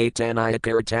from Caitanya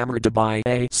Karatamrita by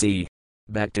A.C.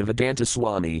 Bhaktivedanta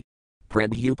Swami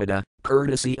Prabhupada,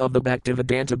 courtesy of the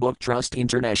Bhaktivedanta Book Trust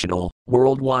International,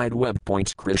 World Wide Web.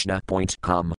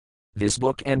 Krishna.com. This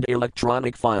book and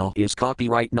electronic file is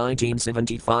copyright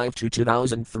 1975 to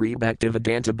 2003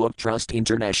 Bhaktivedanta Book Trust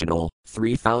International,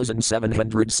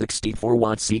 3764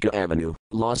 Watseka Avenue,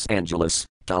 Los Angeles,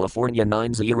 California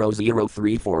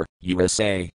 90034,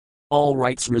 USA. All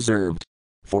rights reserved.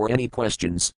 For any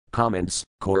questions, comments,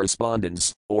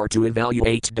 correspondence, or to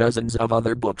evaluate dozens of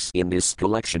other books in this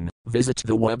collection, visit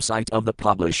the website of the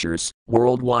publishers,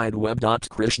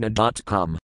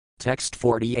 worldwideweb.krishna.com. Text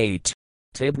 48.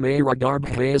 Tibme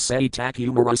Radarbhaya Se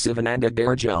Takumara Sivananda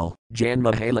Darjal,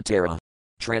 Janmahalatara.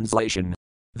 Translation.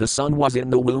 The son was in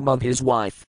the womb of his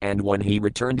wife, and when he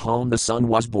returned home the son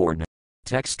was born.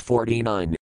 Text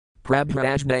 49.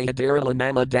 Prabhajnaya Darala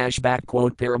Nama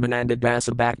Paramananda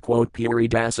Dasa Puri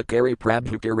Dasa Kari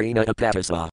Prabhukarina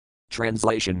Apatasa.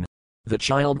 Translation. The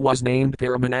child was named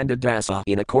Paramananda Dasa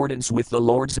in accordance with the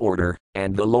Lord's order,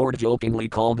 and the Lord jokingly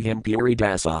called him Puri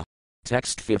Dasa.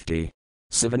 Text 50.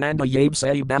 Sivananda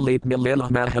Yabsai Balit Milila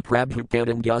Mahaprabhu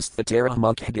Kadam Gusthatara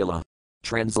Mukhdila.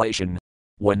 Translation.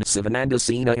 When Sivananda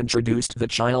Sena introduced the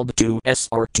child to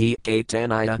Srt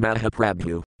Caitanya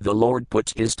Mahaprabhu, the Lord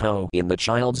put his toe in the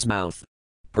child's mouth.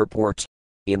 Purport.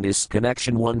 In this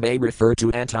connection one may refer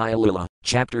to Antya-lila,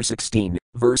 chapter 16,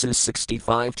 verses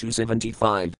 65 to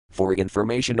 75, for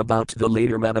information about the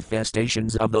later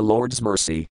manifestations of the Lord's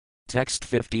mercy. Text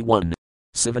 51.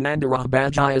 Sivanandara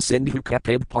Bhajaya Sindhu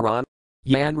Kapib Paran.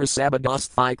 Yan Rasabadas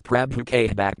Thik Prabhu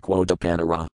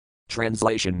Kahbakwodapanara.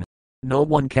 Translation. No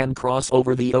one can cross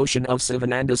over the ocean of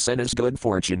Sivananda Sena's good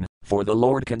fortune, for the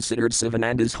Lord considered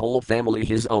Sivananda's whole family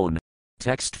his own.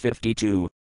 Text 52.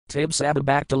 Tib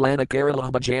Sababaktalana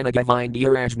Kerala Bhajana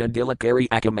Gavindiyarajna Dilakari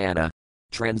Akamana.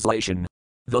 Translation.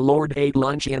 The Lord ate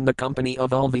lunch in the company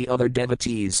of all the other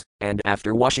devotees, and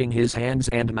after washing his hands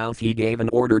and mouth he gave an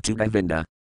order to Govinda.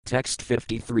 Text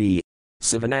 53.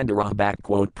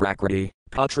 Sivanandara Prakriti,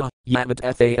 Patra, Yavat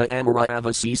Athaya Amara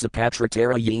Avasisa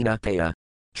Patratara Yena Paya.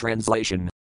 Translation.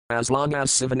 As long as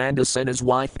Sivananda Sena's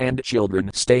wife and children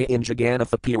stay in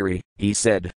Jagannatha-puri, he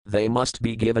said, they must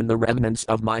be given the remnants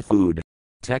of my food.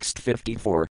 Text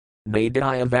 54.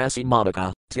 Nadaya Vasi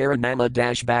Monica, Taranama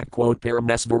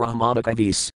Paramesvara Monica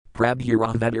Vis,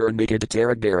 Prabhura Vedara Nikita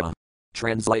Taradara.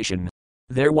 Translation.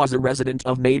 There was a resident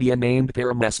of Nadia named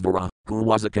Paramesvara, who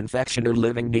was a confectioner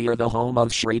living near the home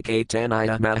of Sri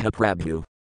Caitanya Mahaprabhu.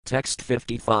 Text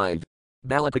 55.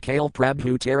 Balakakale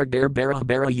Prabhu Taradar Bara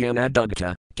Bara Yana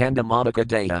Dugta, Kanda Monica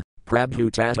Daya,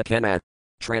 Prabhu Tatakanat.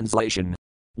 Translation.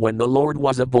 When the Lord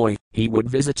was a boy, he would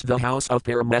visit the house of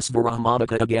Paramesvara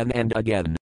Monica again and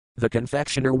again. The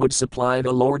confectioner would supply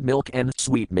the Lord milk and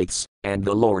sweetmeats, and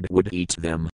the Lord would eat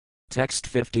them. Text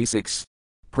 56.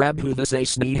 Prabhu the se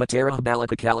snehatara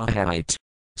balakakala hait.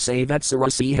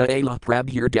 Savatsarasiha ala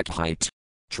prabhur dekhite.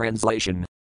 Translation.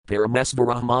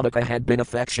 Paramesvara Monica had been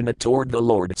affectionate toward the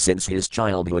Lord since his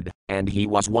childhood, and he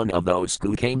was one of those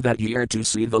who came that year to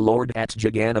see the Lord at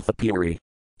Jagannatha-puri.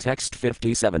 Text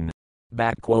 57.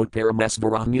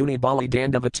 Paramesvara Muni Bali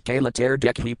Dandavat Kalatar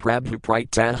Dekhi Prabhu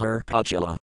Praitahar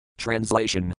Pachila.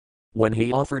 Translation. When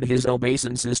he offered his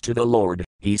obeisances to the Lord,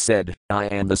 he said, I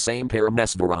am the same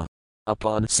Paramesvara.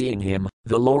 Upon seeing him,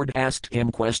 the Lord asked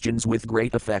him questions with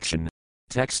great affection.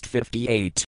 Text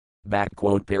 58.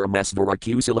 Paramesvara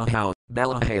Kusala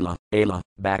Balahela, Ala,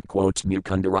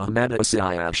 Mukundara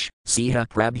Madasiyash, Siha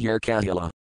Prabhur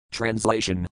Kahila.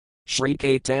 Translation. Sri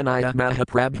Caitanya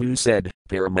Mahaprabhu said,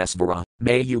 Paramesvara,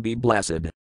 may you be blessed.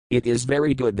 It is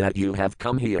very good that you have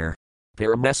come here.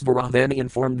 Paramesvara then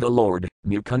informed the Lord,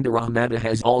 Mukundara Mada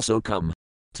has also come.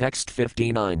 Text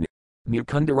 59.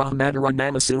 Mukundara Madara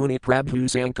Namasuni Prabhu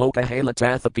Sankoka Hala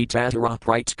Tathapi Tatara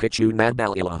Prait Kachu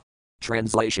Nadalila.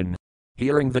 Translation.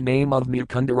 Hearing the name of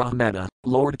Mukundara Mada,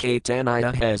 Lord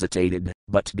Caitanya hesitated,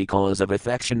 but because of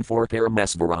affection for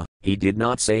Paramesvara, he did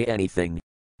not say anything.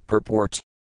 Purport.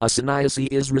 A sannyasi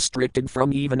is restricted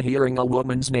from even hearing a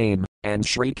woman's name, and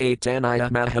Sri Caitanya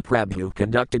Mahaprabhu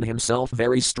conducted himself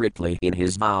very strictly in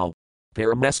his vow.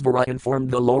 Paramesvara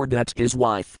informed the Lord that his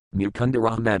wife,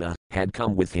 Mukundara Mada, had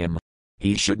come with him.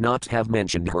 He should not have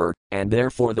mentioned her, and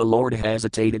therefore the Lord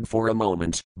hesitated for a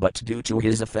moment, but due to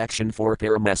his affection for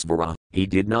Paramesvara, he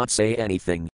did not say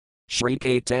anything. Sri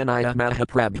Caitanya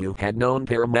Mahaprabhu had known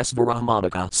Paramesvara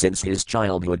Monica since his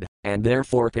childhood, and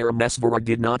therefore Paramesvara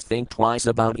did not think twice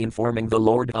about informing the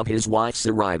Lord of his wife's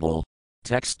arrival.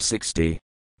 Text 60.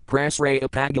 Prasraya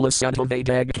Pagala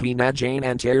Sadhavedaghi Najain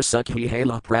Antar Sukhi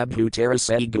Hala Prabhu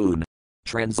Terasai Gun.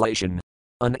 Translation.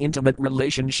 An intimate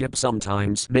relationship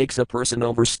sometimes makes a person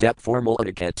overstep formal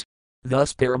etiquette.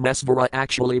 Thus Paramesvara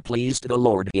actually pleased the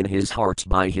Lord in his heart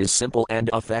by his simple and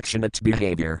affectionate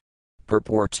behavior.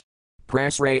 Purport.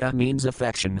 Prasraya means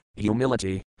affection,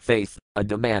 humility, faith, a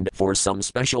demand for some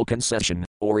special concession,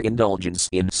 or indulgence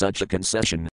in such a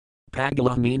concession.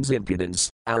 Pagala means impudence,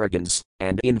 arrogance,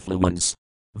 and influence.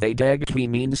 Vedaghi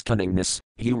means cunningness,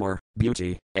 humor,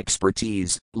 beauty,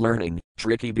 expertise, learning,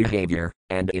 tricky behavior,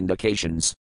 and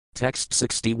indications. Text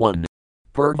 61.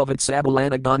 Purvavat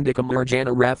Sabalana Gondika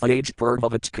Marjana Rafaj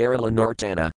Purvavat Kerala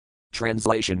Nartana.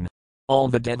 Translation. All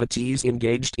the devotees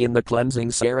engaged in the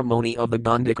cleansing ceremony of the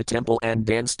Gondika temple and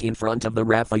danced in front of the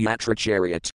Rathayatra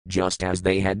chariot, just as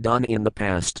they had done in the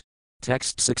past.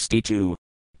 Text 62.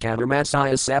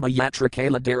 Kadarmasaya Sabayatra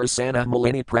Kala Darasana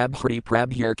Malini Prabhri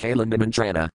Prabhir Kala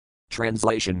Nimantrana.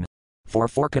 Translation. For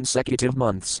 4 consecutive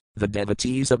months, the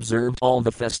devotees observed all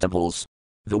the festivals.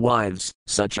 The wives,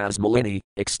 such as Malini,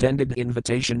 extended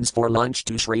invitations for lunch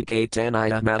to Sri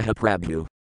Caitanya Mahaprabhu.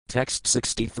 Text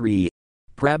 63.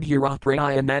 Prabhura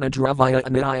Praya Nanadravaya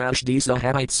Anayashdisa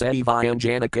Havite Sevayan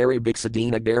Janakari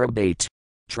Bixadina Garabate.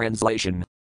 Translation.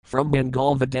 From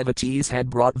Bengal the devotees had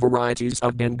brought varieties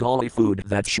of Bengali food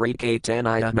that Sri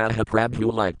Caitanya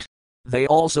Mahaprabhu liked. They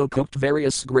also cooked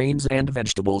various grains and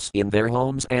vegetables in their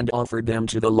homes and offered them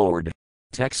to the Lord.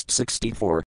 Text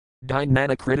 64.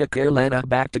 Dynanakrita Kerlana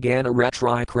Bhaktagana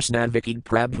Ratri Krishna Vikid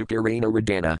Prabhu Kirina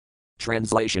Radana.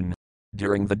 Translation.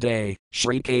 During the day,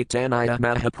 Sri Caitanya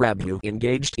Mahaprabhu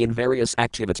engaged in various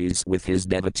activities with his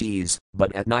devotees,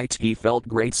 but at night he felt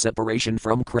great separation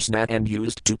from Krishna and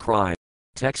used to cry.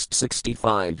 Text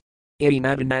 65.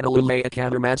 Idimadananalulaya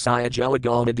Kadarmatsaya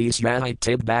Jalagalmadis Yahit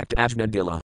Tib Bhakt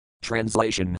Ajnadila.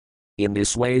 Translation. In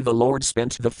this way the Lord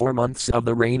spent the 4 months of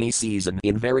the rainy season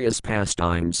in various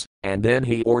pastimes, and then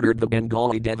he ordered the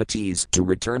Bengali devotees to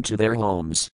return to their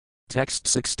homes. Text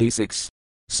 66.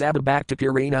 Sababhakta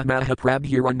Kirina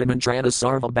Mahaprabhurandamantrana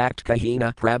Sarva Bhakt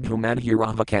Kahina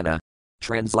Prabhumadhiravakana.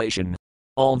 Translation.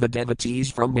 All the devotees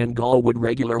from Bengal would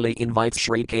regularly invite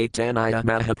Sri Caitanya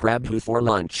Mahaprabhu for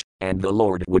lunch, and the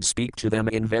Lord would speak to them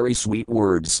in very sweet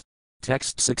words.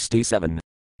 Text 67.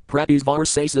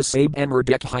 Pratisvarsasa Sab Emmer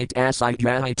Dekhite Asite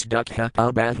Yahite Dukha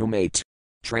Abahumate.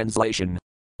 Translation.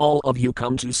 All of you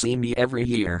come to see me every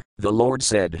year, the Lord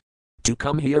said. To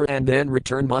come here and then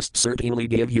return must certainly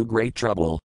give you great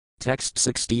trouble. Text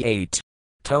 68.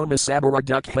 Toma Sabara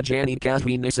Dukha Jani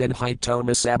Kahvi Nisidhite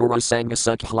Toma Sabara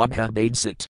Sangasukhlabha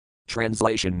Badesit.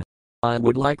 Translation. I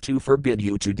would like to forbid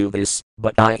you to do this,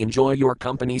 but I enjoy your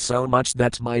company so much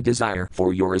that my desire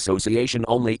for your association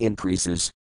only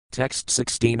increases. Text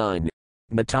 69.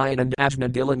 Matayanand Ajna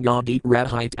Dilan Yadit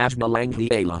Rahite Ajna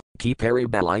Langhi Ala, Ki Peri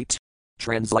Balite.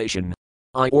 Translation.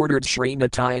 I ordered Sri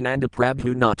Nityananda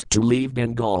Prabhu not to leave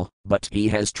Bengal, but he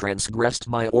has transgressed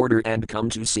my order and come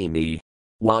to see me.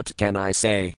 What can I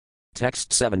say?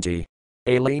 Text 70.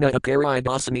 Alina Akari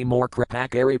Dasani More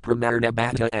Kripakari Pramarna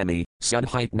Bhata Ami,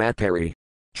 Sudhite Natpari.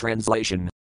 Translation.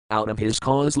 Out of his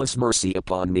causeless mercy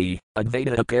upon me,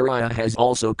 Advaita Acharya has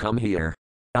also come here.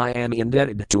 I am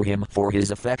indebted to him for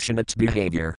his affectionate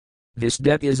behavior. This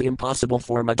debt is impossible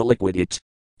for me to liquidate.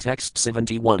 Text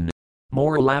 71.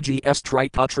 Moralaji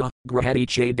Estriputra, Grahati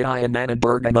Chadaya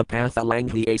Nanadurgama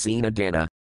Pathalanghi Asina Dana.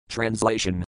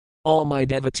 Translation. All my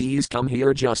devotees come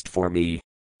here just for me.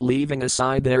 Leaving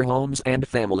aside their homes and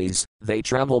families, they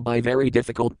travel by very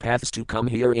difficult paths to come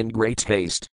here in great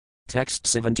haste. Text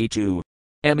 72.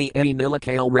 Emi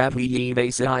Nilakale Ravi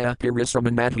Vasaya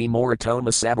Pirisramanadhi Moratoma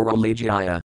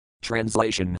Sabara.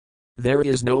 Translation. There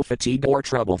is no fatigue or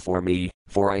trouble for me,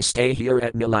 for I stay here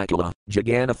at Nilakala,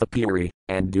 Jagannatha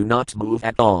and do not move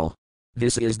at all.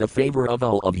 This is the favor of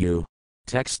all of you.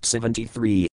 Text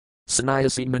 73.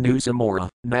 Sannyasi Manusamora,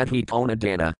 Nadhi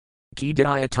Konadana. Ki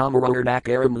Daya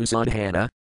Tamarardakaramusadhana.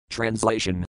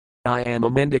 Translation. I am a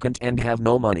mendicant and have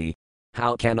no money.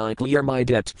 How can I clear my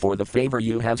debt for the favor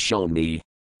you have shown me?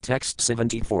 Text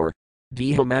 74.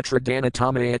 Dihamatra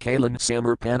Danatamaya Kalan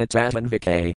Samarpanatatan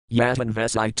Vike, Yatan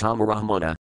Vesai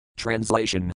Tamarahmana.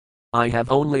 Translation. I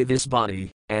have only this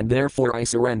body, and therefore I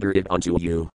surrender it unto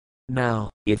you.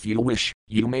 Now, if you wish,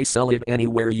 you may sell it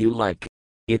anywhere you like.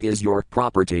 It is your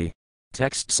property.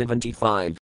 Text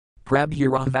 75.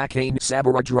 Prabhuravakane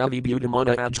Sabaradravi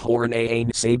Budamana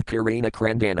Ajhoranaane Sab Kirina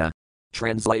Krandana.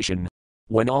 Translation.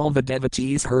 When all the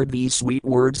devotees heard these sweet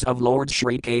words of Lord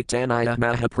Sri Caitanya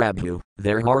Mahaprabhu,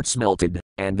 their hearts melted,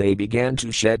 and they began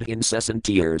to shed incessant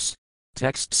tears.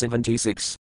 Text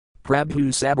 76.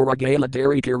 Prabhu Sabaragala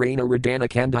Dari Kirina Radana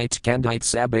Kandite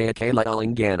Sabayakala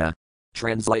Alingana.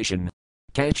 Translation.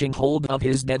 Catching hold of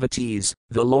his devotees,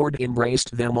 the Lord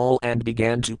embraced them all and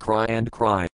began to cry and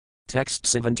cry. Text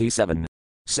 77.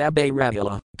 Sabay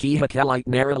Ravila, Kihakalite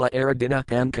Narala Aradina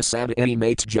Pankasab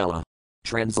Mate Jela.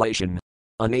 Translation.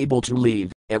 Unable to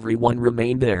leave, everyone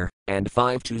remained there, and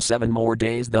 5 to 7 more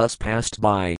days thus passed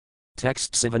by.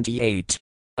 Text 78.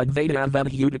 Advaita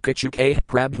Avadhyudakachuke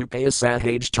Prabhupaya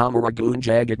Sahaj Tamaragun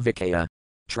Jagat Vikaya.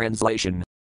 Translation.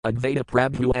 Advaita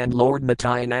Prabhu and Lord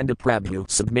Nityananda Prabhu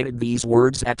submitted these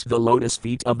words at the lotus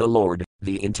feet of the Lord.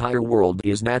 The entire world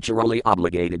is naturally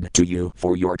obligated to you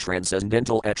for your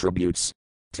transcendental attributes.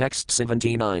 Text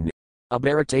 79.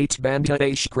 Abharatate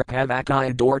Bandhadesh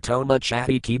Kripavakaya Dortoma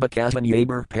Chati Kibakavan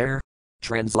Yaber Pair.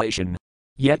 Translation.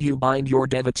 Yet you bind your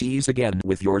devotees again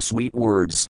with your sweet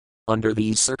words. Under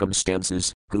these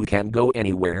circumstances, who can go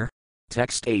anywhere?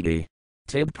 Text 80.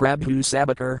 Tib Prabhu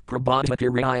Sabakar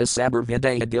Prabhatakariya Sabar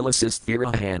Vidya Dilasis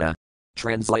Thirahana.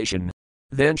 Translation.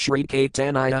 Then Sri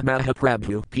Caitanya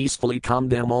Mahaprabhu peacefully calmed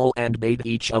them all and bade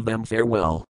each of them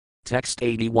farewell. Text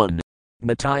 81.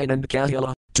 Nityanand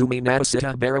Kahila, Tumi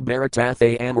Nasita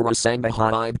Barabaratathe Amara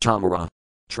Sanghaib Tamara.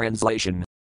 Translation.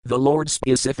 The Lord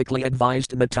specifically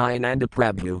advised Nityananda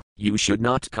Prabhu, you should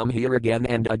not come here again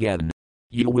and again.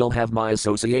 You will have my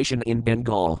association in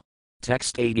Bengal.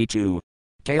 Text 82.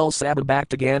 Kale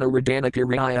Sababhaktagana Radana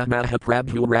Kiraya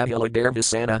Mahaprabhu Rahila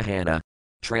Dervasana Hana.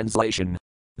 Translation.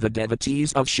 The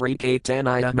devotees of Sri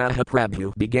Caitanya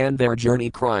Mahaprabhu began their journey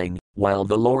crying, while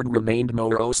the Lord remained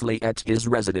morosely at his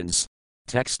residence.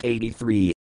 Text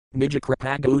 83.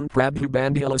 Nijakripagun Prabhu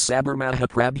Bandhila Sabar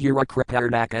Mahaprabhura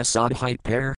Kripardaka Sadhite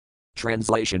Pair.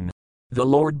 Translation. The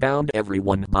Lord bound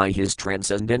everyone by his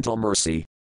transcendental mercy.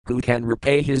 Who can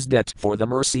repay his debt for the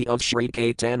mercy of Sri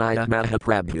Caitanya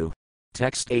Mahaprabhu?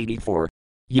 Text 84.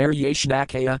 Yer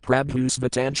Yashnakaya Prabhu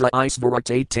Svatantra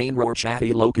Isvarate Tainror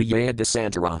Chati Lokaya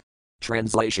Desantara.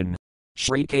 Translation.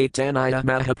 Sri Caitanya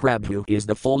Mahaprabhu is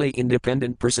the fully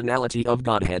independent personality of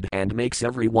Godhead and makes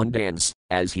everyone dance,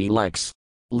 as he likes.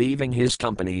 Leaving his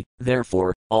company,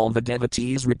 therefore, all the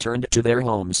devotees returned to their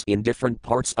homes in different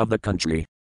parts of the country.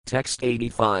 Text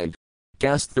 85.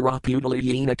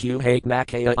 Kastharapudalayena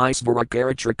Kuhaknakaya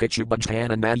Isvarakaratrikachu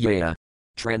Madhyaya.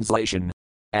 Translation.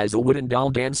 As a wooden doll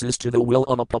dances to the will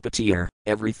of a puppeteer,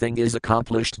 everything is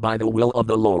accomplished by the will of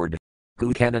the Lord.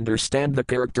 Who can understand the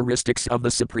characteristics of the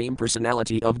Supreme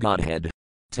Personality of Godhead?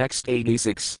 Text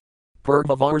 86.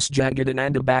 Purvavars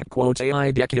Jagadananda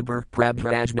 _ai Dekibar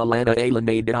Prabhrajmalana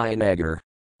Alanadayanagar.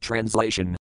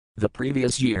 Translation. The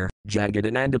previous year,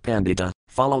 Jagadananda Pandita,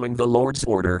 following the Lord's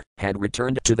order, had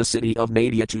returned to the city of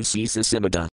Nadia to see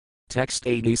Sasimada. Text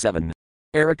 87.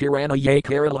 Arakirana ye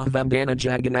Kerala Vandana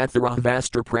Jagannathara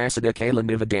Vastra Prasada Kala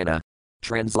Nivadana.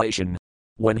 Translation.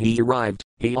 When he arrived,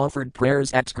 he offered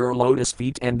prayers at her lotus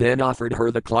feet and then offered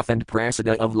her the cloth and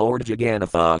prasada of Lord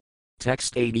Jagannatha.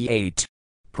 Text 88.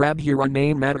 Prabhura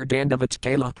name matter Dandavat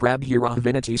Kala Prabhura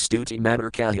Vinati Stuti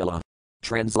matter Kahila.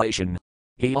 Translation.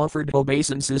 He offered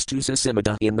obeisances to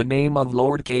Sasimada in the name of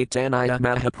Lord Caitanya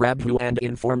Mahaprabhu and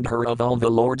informed her of all the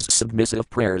Lord's submissive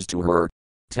prayers to her.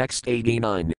 Text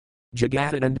 89.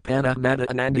 Jagadanand Pana Mada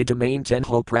Anandita Main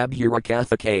Tenho Prabhura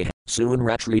Kathake, soon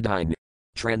Ratridine.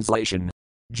 Translation.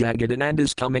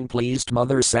 Jagadananda's coming pleased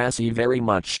Mother Sasi very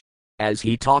much. As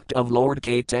he talked of Lord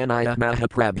Caitanya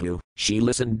Mahaprabhu, she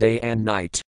listened day and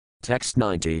night. Text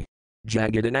 90.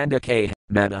 Jagadananda K.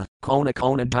 Mada, Kona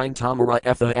Kona Dine Tamara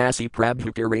Etha Asi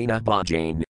Prabhu Kirina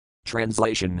Bhajane.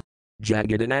 Translation.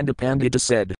 Jagadananda Pandita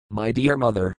said, My dear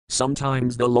mother,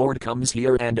 sometimes the Lord comes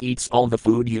here and eats all the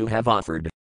food you have offered.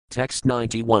 Text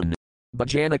 91.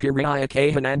 Bhajana Kiraya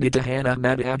Kahanandita Hana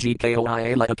Madaji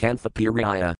Koiala Akantha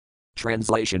Piraya.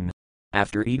 Translation.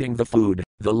 After eating the food,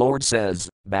 the Lord says,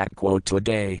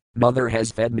 Today, mother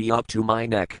has fed me up to my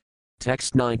neck.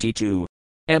 Text 92.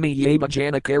 Emi ye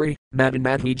bhajana kari,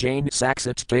 madanmadhi jane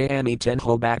saksat te ami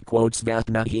tenho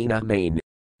Svatnahina main.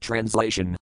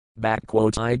 Translation.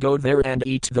 I go there and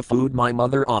eat the food my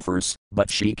mother offers, but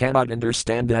she cannot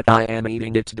understand that I am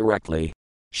eating it directly.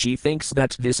 She thinks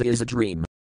that this is a dream.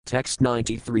 Text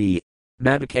 93.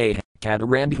 Madake,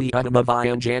 Kadarandhi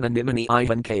Udamavayanjana Nimani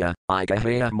Ivankaya,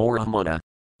 Ikahaya Moramana.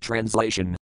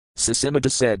 Translation.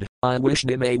 Sasimada said, I wish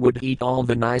Nime would eat all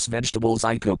the nice vegetables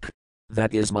I cook.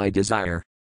 That is my desire.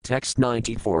 Text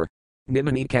 94.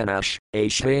 Nimani Kanash,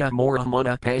 Ashaya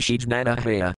Moramana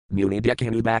Pashijnanahaya,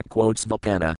 Munidekinu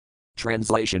Vapana.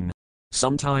 Translation.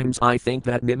 Sometimes I think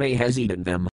that Nime has eaten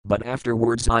them, but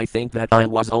afterwards I think that I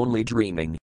was only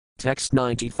dreaming. Text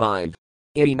 95.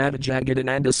 Idimata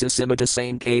Jagadananda Sasimata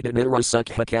Sane Kadanira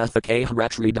Sukhakathake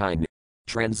Ratridine.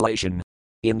 Translation.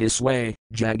 In this way,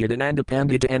 Jagadananda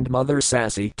Pandita and Mother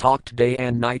Sasi talked day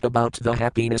and night about the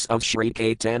happiness of Sri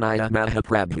Caitanya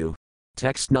Mahaprabhu.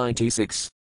 Text 96.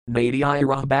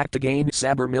 Nadiyira Bhaktagain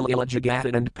Sabarmilila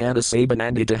Jagadanand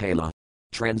Pandasabanandita Hala.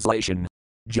 Translation.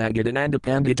 Jagadananda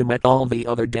Pandita met all the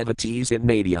other devotees in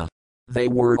Nadia. They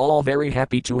were all very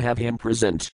happy to have him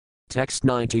present. Text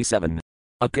 97.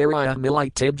 Akaraya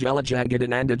Milite Tibjala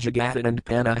Jagadananda Jagadanand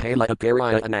Panahala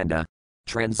Akaraya Ananda.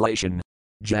 Translation.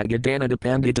 Jagadananda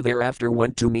Pandita thereafter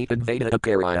went to meet Advaita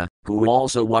Akaraya, who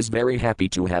also was very happy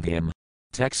to have him.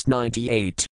 Text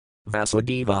 98.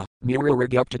 Vasudeva,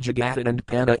 Muraragupta Jagadanand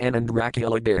Pana Anand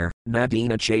Rakiladare,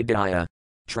 Nadina Chadaya.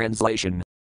 Translation.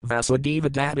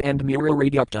 Vasudeva Datta and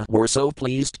Muraragupta were so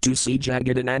pleased to see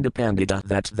Jagadananda Pandita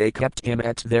that they kept him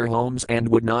at their homes and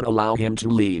would not allow him to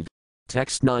leave.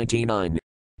 Text 99.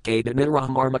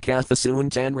 Kadaniramarmakatha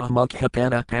Suntanramukha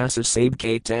Pasasab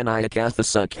Kaitanyakatha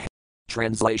Sukh.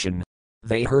 Translation.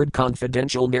 They heard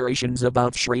confidential narrations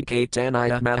about Sri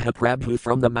Caitanya Mahaprabhu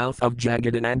from the mouth of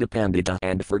Jagadananda Pandita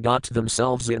and forgot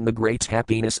themselves in the great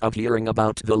happiness of hearing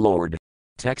about the Lord.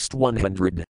 Text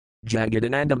 100.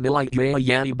 Jagadananda Milite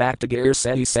Yani Bhaktagir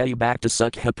Seti Seti Bhakta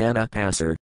Sukhapana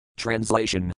Pasar.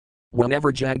 Translation.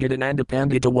 Whenever Jagadananda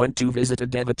Pandita went to visit a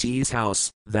devotee's house,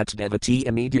 that devotee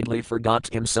immediately forgot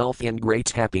himself in great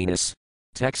happiness.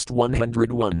 Text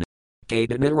 101.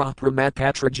 Kadanira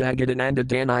Pramapatra Jagadananda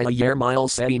Danaya Yermile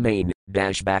Seti Main,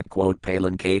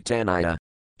 Palan Katanaya.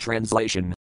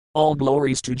 Translation. All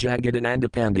glories to Jagadananda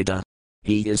Pandita.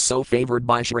 He is so favored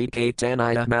by Sri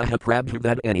Caitanya Mahaprabhu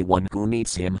that anyone who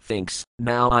meets him thinks,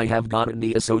 now I have gotten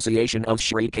the association of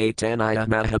Sri Caitanya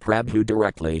Mahaprabhu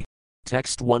directly.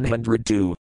 Text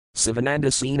 102.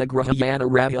 Sivananda Sena Grahayana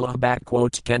Rahila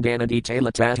Kandanadi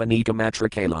Tala Tavanika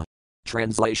Matrakala.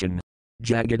 Translation.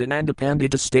 Jagadananda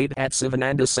Pandita stayed at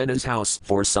Sivananda Sena's house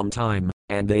for some time,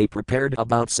 and they prepared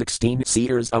about 16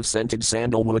 seers of scented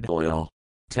sandalwood oil.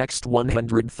 Text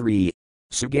 103.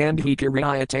 Sugandhi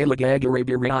Kiraya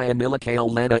Talagagarabiria Nilakale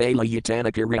Lana Ala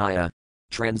Yatana Kiraya.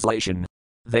 Translation.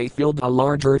 They filled a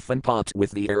large earthen pot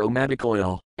with the aromatic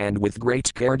oil, and with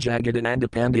great care Jagadananda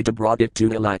Pandita brought it to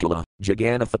Nilakala,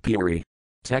 Jagannatha.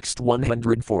 Text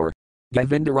 104.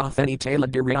 Govindarathani Tala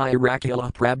Diraya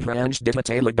Rakila Prabhanj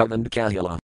Ditatala Govand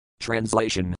Kahila.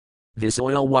 Translation. This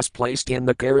oil was placed in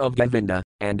the care of Govinda,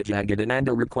 and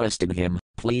Jagadananda requested him,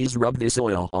 please rub this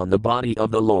oil on the body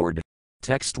of the Lord.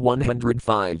 Text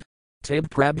 105. Tab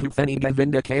Prabhuthani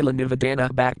Govinda Kala Nivadana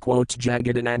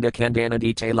Jagadananda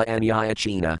Kandanadi Tala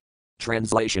Anyayachina.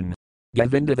 Translation.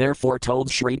 Govinda therefore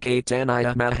told Sri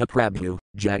Caitanya Mahaprabhu,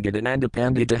 Jagadananda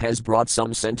Pandita has brought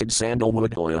some scented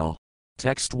sandalwood oil.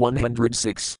 Text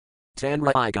 106.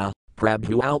 Tanraika,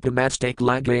 Prabhu Alpamastak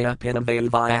Lagaya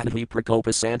Pinavayavayadhi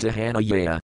Prakopa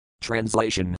Santahanayaya.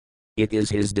 Translation. It is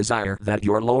his desire that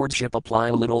your lordship apply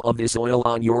a little of this oil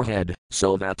on your head,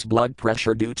 so that blood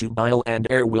pressure due to bile and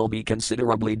air will be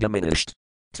considerably diminished.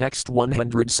 Text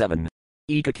 107.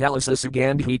 Ekakalasa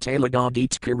Sugandhi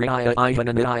Talagadit Kiraya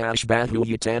Ihananayash Bahu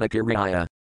Yatana Kiraya.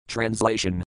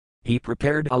 Translation. He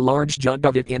prepared a large jug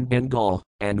of it in Bengal,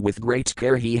 and with great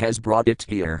care he has brought it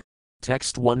here.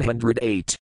 Text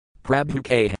 108. Prabhu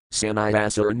K.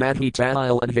 Sanayasar Madhi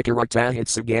Tail and Vikaratahit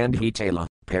Sugandhi Tala,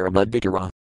 Paramadikara.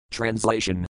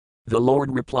 Translation. The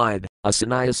Lord replied, a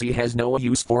sannyasi has no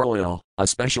use for oil,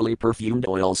 especially perfumed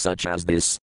oil such as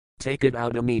this. Take it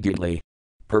out immediately.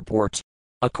 Purport.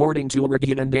 According to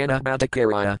Raghunandana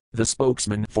Bhattacharya, the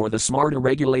spokesman for the Smarta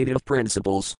Regulative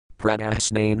Principles,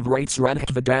 Pradhasnain writes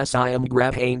Radhavadasayam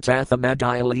Grabhain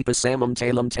Tathamadhyalipasamam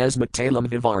Talam Tasmat Talam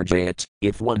Vivarjayat.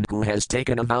 If one who has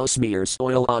taken a vow smears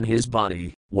oil on his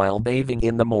body, while bathing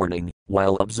in the morning,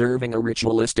 while observing a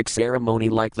ritualistic ceremony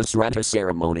like the Sraddha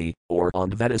ceremony, or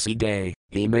on Vedasi day,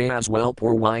 he may as well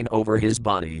pour wine over his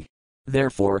body.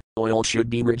 Therefore, oil should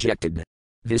be rejected.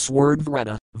 This word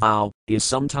vrata, vow, is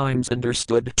sometimes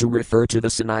understood to refer to the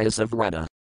sannyas of vrata.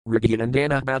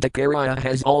 Raghunandana Bhattacharya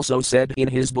has also said in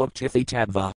his book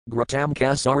Tithitattva, Gratam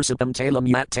Kasarsapam Talam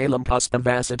Yat Talam Puspam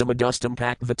Vasatam Adustam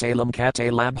Pakvatalam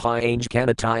Kate Labhyanj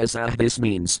Kanatayasah. This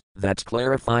means that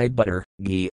clarified butter,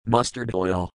 ghee, mustard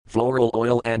oil, floral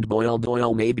oil, and boiled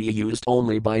oil may be used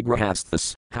only by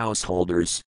grahasthas,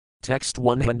 householders. Text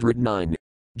 109.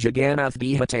 Jagannath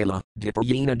Bihatala,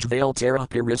 Dipayena Jvail Tara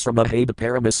Pirisramahaba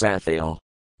Paramasathale.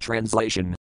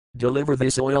 Translation. Deliver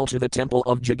this oil to the temple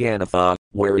of Jagannatha,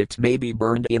 where it may be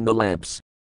burned in the lamps.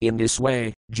 In this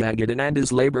way,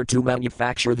 Jagadananda's labor to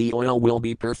manufacture the oil will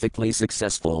be perfectly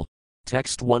successful.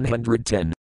 Text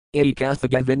 110. Ekatha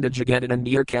Govinda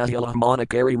Jagadanandir Kahila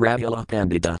Monakari Rahila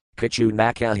Pandita, Kachu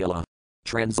Nakahila.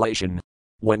 Translation.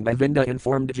 When Govinda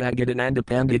informed Jagadananda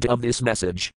Pandita of this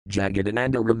message,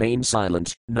 Jagadananda remained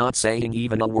silent, not saying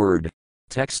even a word.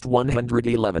 Text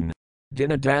 111.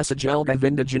 Dinadasa Jal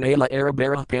Govinda Janela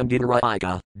Arabara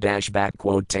Panditaraika,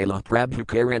 Tala Prabhu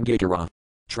Karangikara.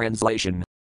 Translation.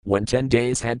 When 10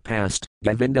 days had passed,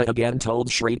 Govinda again told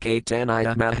Sri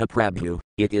Caitanya Mahaprabhu,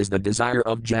 it is the desire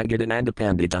of Jagadananda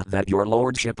Pandita that your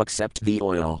lordship accept the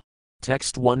oil.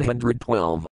 Text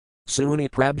 112. Suni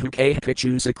Prabhu K.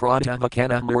 Pichu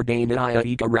Sakratavakana Murdanaya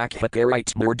Ika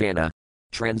Rakhakarite Murdana.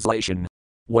 Translation.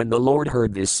 When the Lord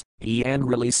heard this, he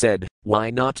angrily said, why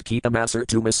not keep a master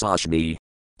to massage me?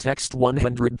 Text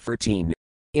 113.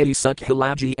 Isuk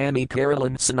Hilaji Ami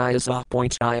Karalan Sanayasa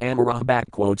I Amara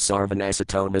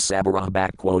Sarvanasatoma Sabara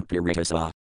Piritasa.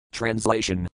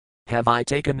 Translation. Have I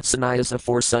taken sannyasa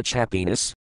for such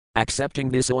happiness? Accepting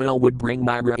this oil would bring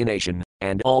my ruination,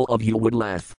 and all of you would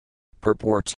laugh.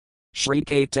 Purport. Sri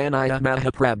Caitanya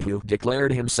Mahaprabhu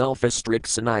declared himself a strict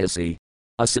sannyasi.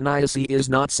 A sannyasi is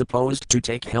not supposed to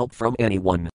take help from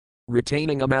anyone.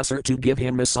 Retaining a master to give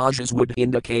him massages would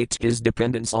indicate his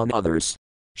dependence on others.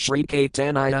 Sri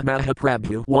Caitanya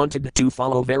Mahaprabhu wanted to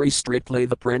follow very strictly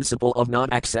the principle of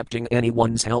not accepting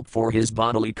anyone's help for his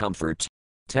bodily comfort.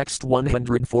 Text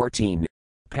 114.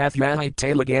 Pathyahite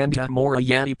Talaganda Mora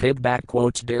Yani Pib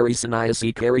Dari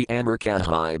Sannyasi Kari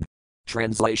Amarkahib.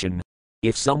 Translation.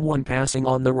 If someone passing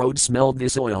on the road smelled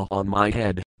this oil on my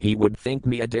head, he would think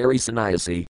me a Dari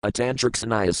Sannyasi, a Tantric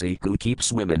Sannyasi who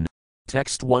keeps women.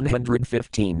 Text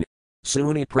 115.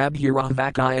 Suni Prabhura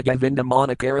Vakaya Govinda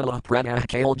Mana Kerala Pranah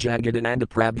Kale Jagadananda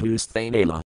Prabhus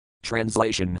Thanala.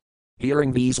 Translation.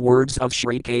 Hearing these words of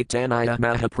Sri Caitanya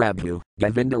Mahaprabhu,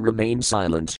 Govinda remained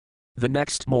silent. The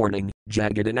next morning,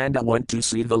 Jagadananda went to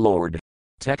see the Lord.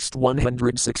 Text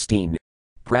 116.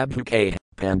 Prabhu K.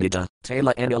 Pandita,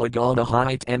 Tala Anilagana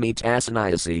Hite Emit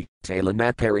Asanayasi, Tala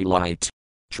Napari Light.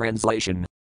 Translation.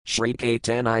 Sri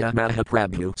Caitanya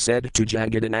Mahaprabhu said to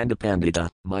Jagadananda Pandita,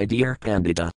 My dear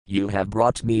Pandita, you have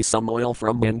brought me some oil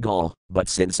from Bengal, but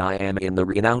since I am in the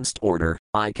renounced order,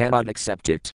 I cannot accept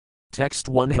it. Text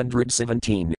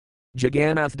 117.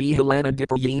 Jagannath Dihalana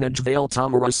Dipayena Jvail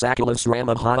Tamara Sakalas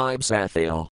Ramahib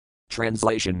Sathale.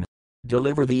 Translation.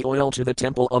 Deliver the oil to the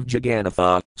temple of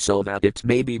Jagannatha, so that it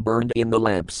may be burned in the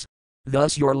lamps.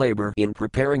 Thus your labor in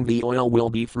preparing the oil will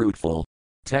be fruitful.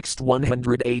 Text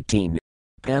 118.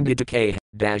 Pandita K.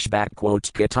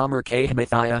 Katamar K.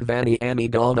 Mithaya Vani Ami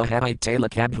Dalda Hai Tala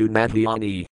Kabhu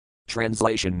Madhyani.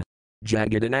 Translation.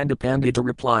 Jagadananda Pandita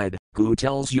replied, Who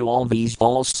tells you all these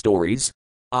false stories?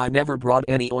 I never brought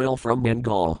any oil from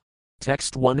Bengal.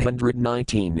 Text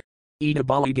 119. Ida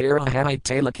Baligara Hai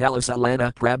Tala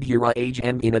Kalasalana Prabhura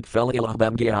Ajam Inat Felila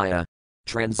Bamgaya.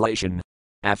 Translation.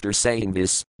 After saying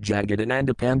this, Jagadananda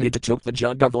Pandita took the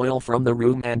jug of oil from the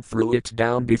room and threw it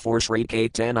down before Sri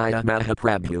Caitanya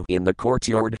Mahaprabhu in the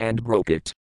courtyard and broke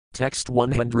it. Text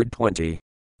 120.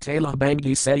 Tala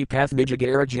Bangi Seti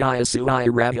Pathnijagara Jaya Suai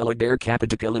Raviladare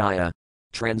Kapitakalaya.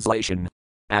 Translation.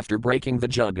 After breaking the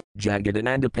jug,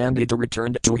 Jagadananda Pandita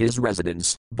returned to his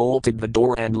residence, bolted the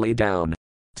door and lay down.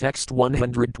 Text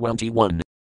 121.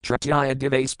 Tratyaya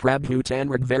Divas Prabhu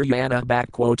Tanrad Varyana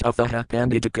Athaha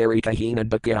Pandita Kari Kahina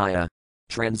Dakaya.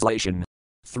 Translation.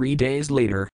 3 days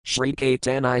later, Sri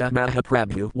Caitanya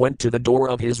Mahaprabhu went to the door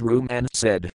of his room and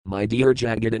said, My dear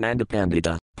Jagadananda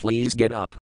Pandita, please get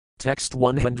up. Text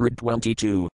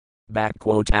 122.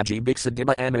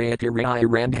 Ajibiksadima Amayakiriya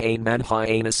Randhain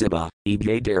Madhyana Siba,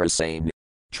 Ebye Darasane.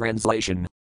 Translation.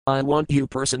 I want you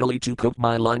personally to cook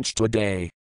my lunch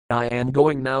today. I am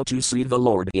going now to see the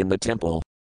Lord in the temple.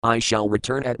 I shall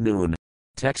return at noon.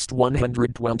 Text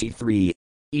 123.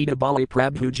 Ida Bali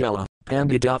Prabhu Jala,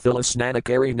 Pandita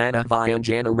Philisnanakari Nana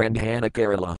Vyanjana Randhana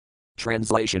Kerala.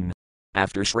 Translation.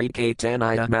 After Sri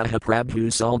Caitanya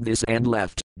Mahaprabhu saw this and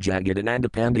left, Jagadananda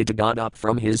Pandita got up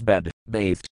from his bed,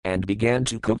 bathed, and began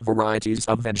to cook varieties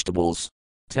of vegetables.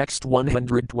 Text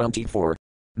 124.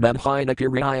 Madhyana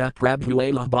Prabhu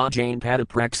Ela Bhajan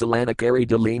Padapraxalana Kari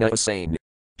Dalina Asane.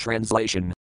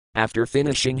 Translation. After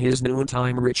finishing his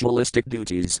noontime ritualistic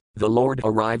duties, the Lord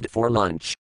arrived for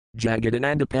lunch.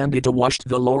 Jagadananda Pandita washed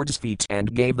the Lord's feet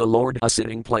and gave the Lord a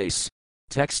sitting place.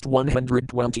 Text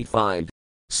 125.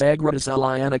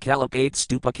 Sagradasalayana Kalapate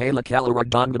Stupa Kala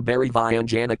Kalaradanga Bari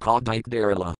Vyanjana Kodite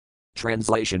Darila.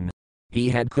 Translation. He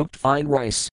had cooked fine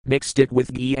rice, mixed it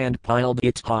with ghee and piled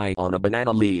it high on a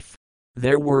banana leaf.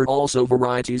 There were also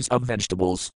varieties of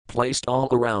vegetables, placed all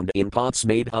around in pots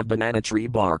made of banana tree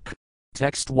bark.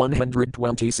 Text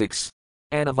 126.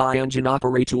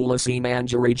 Anavyanjanapari Tulasi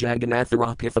Manjari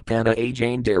Jagannathara Pithapana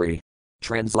Ajane Dairy.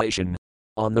 Translation.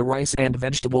 On the rice and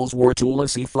vegetables were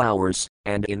tulasi flowers,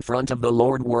 and in front of the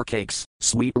Lord were cakes,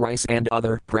 sweet rice and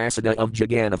other prasada of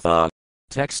Jagannatha.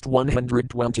 Text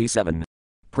 127.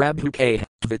 Prabhu K.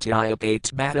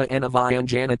 Vityayapate Bata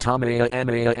Anavyanjana Tamaya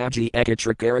Amaya Aji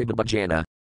Ekatrakari Babajana.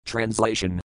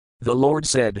 Translation. The Lord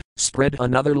said, Spread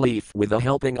another leaf with a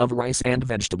helping of rice and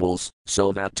vegetables,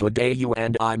 so that today you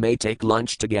and I may take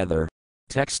lunch together.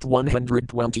 Text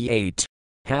 128.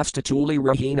 Hastatuli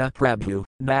Rahina Prabhu,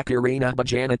 Nakarina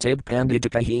Bhajana Tib Pandita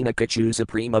Kahina Kachu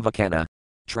Suprema Vakana.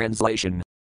 Translation.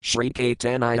 Sri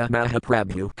Caitanya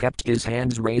Mahaprabhu kept his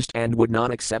hands raised and would not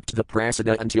accept the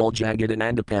prasada until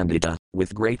Jagadananda Pandita,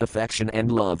 with great affection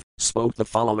and love, spoke the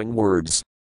following words.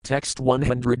 Text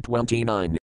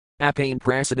 129. Apain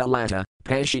prasada lata,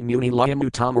 Pashi Muni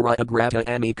Layamu Tamara Agrata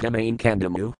Ami Kamain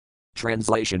Kandamu.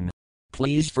 Translation.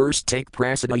 Please first take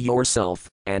prasada yourself,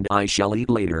 and I shall eat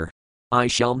later. I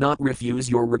shall not refuse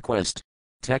your request.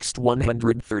 Text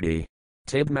 130.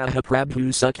 Tib Mahaprabhu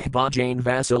Sukh Bhajan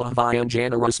Vasila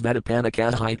Vyanjanaras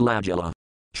Vedapanakahite Lajala.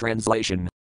 Translation.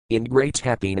 In great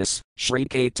happiness, Sri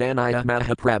Caitanya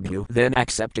Mahaprabhu then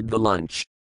accepted the lunch.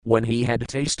 When he had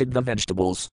tasted the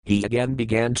vegetables, he again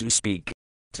began to speak.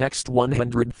 Text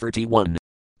 131.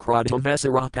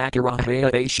 Kradhavesara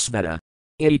Pakarahaya Aishsveta.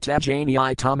 Itajani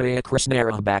Itamaya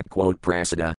Krishnara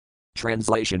Prasada.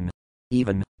 Translation.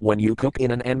 Even when you cook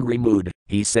in an angry mood,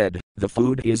 he said, the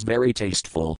food is very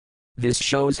tasteful. This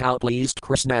shows how pleased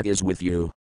Krishna is with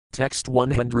you. Text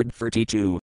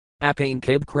 132. Apane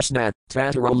kib Krishna,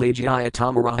 tatarolajaya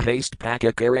tamara haste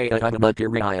pakakaraya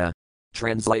udamakiraya.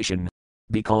 Translation.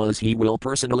 Because he will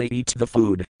personally eat the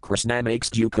food, Krishna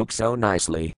makes you cook so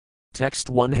nicely. Text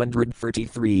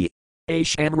 133.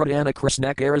 Ashamradana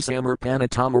Krishna Karasamarpana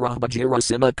Tamara Bajira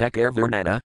Sima Pekar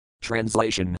Vernana.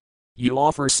 Translation. You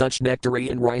offer such nectary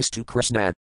and rice to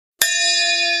Krishna,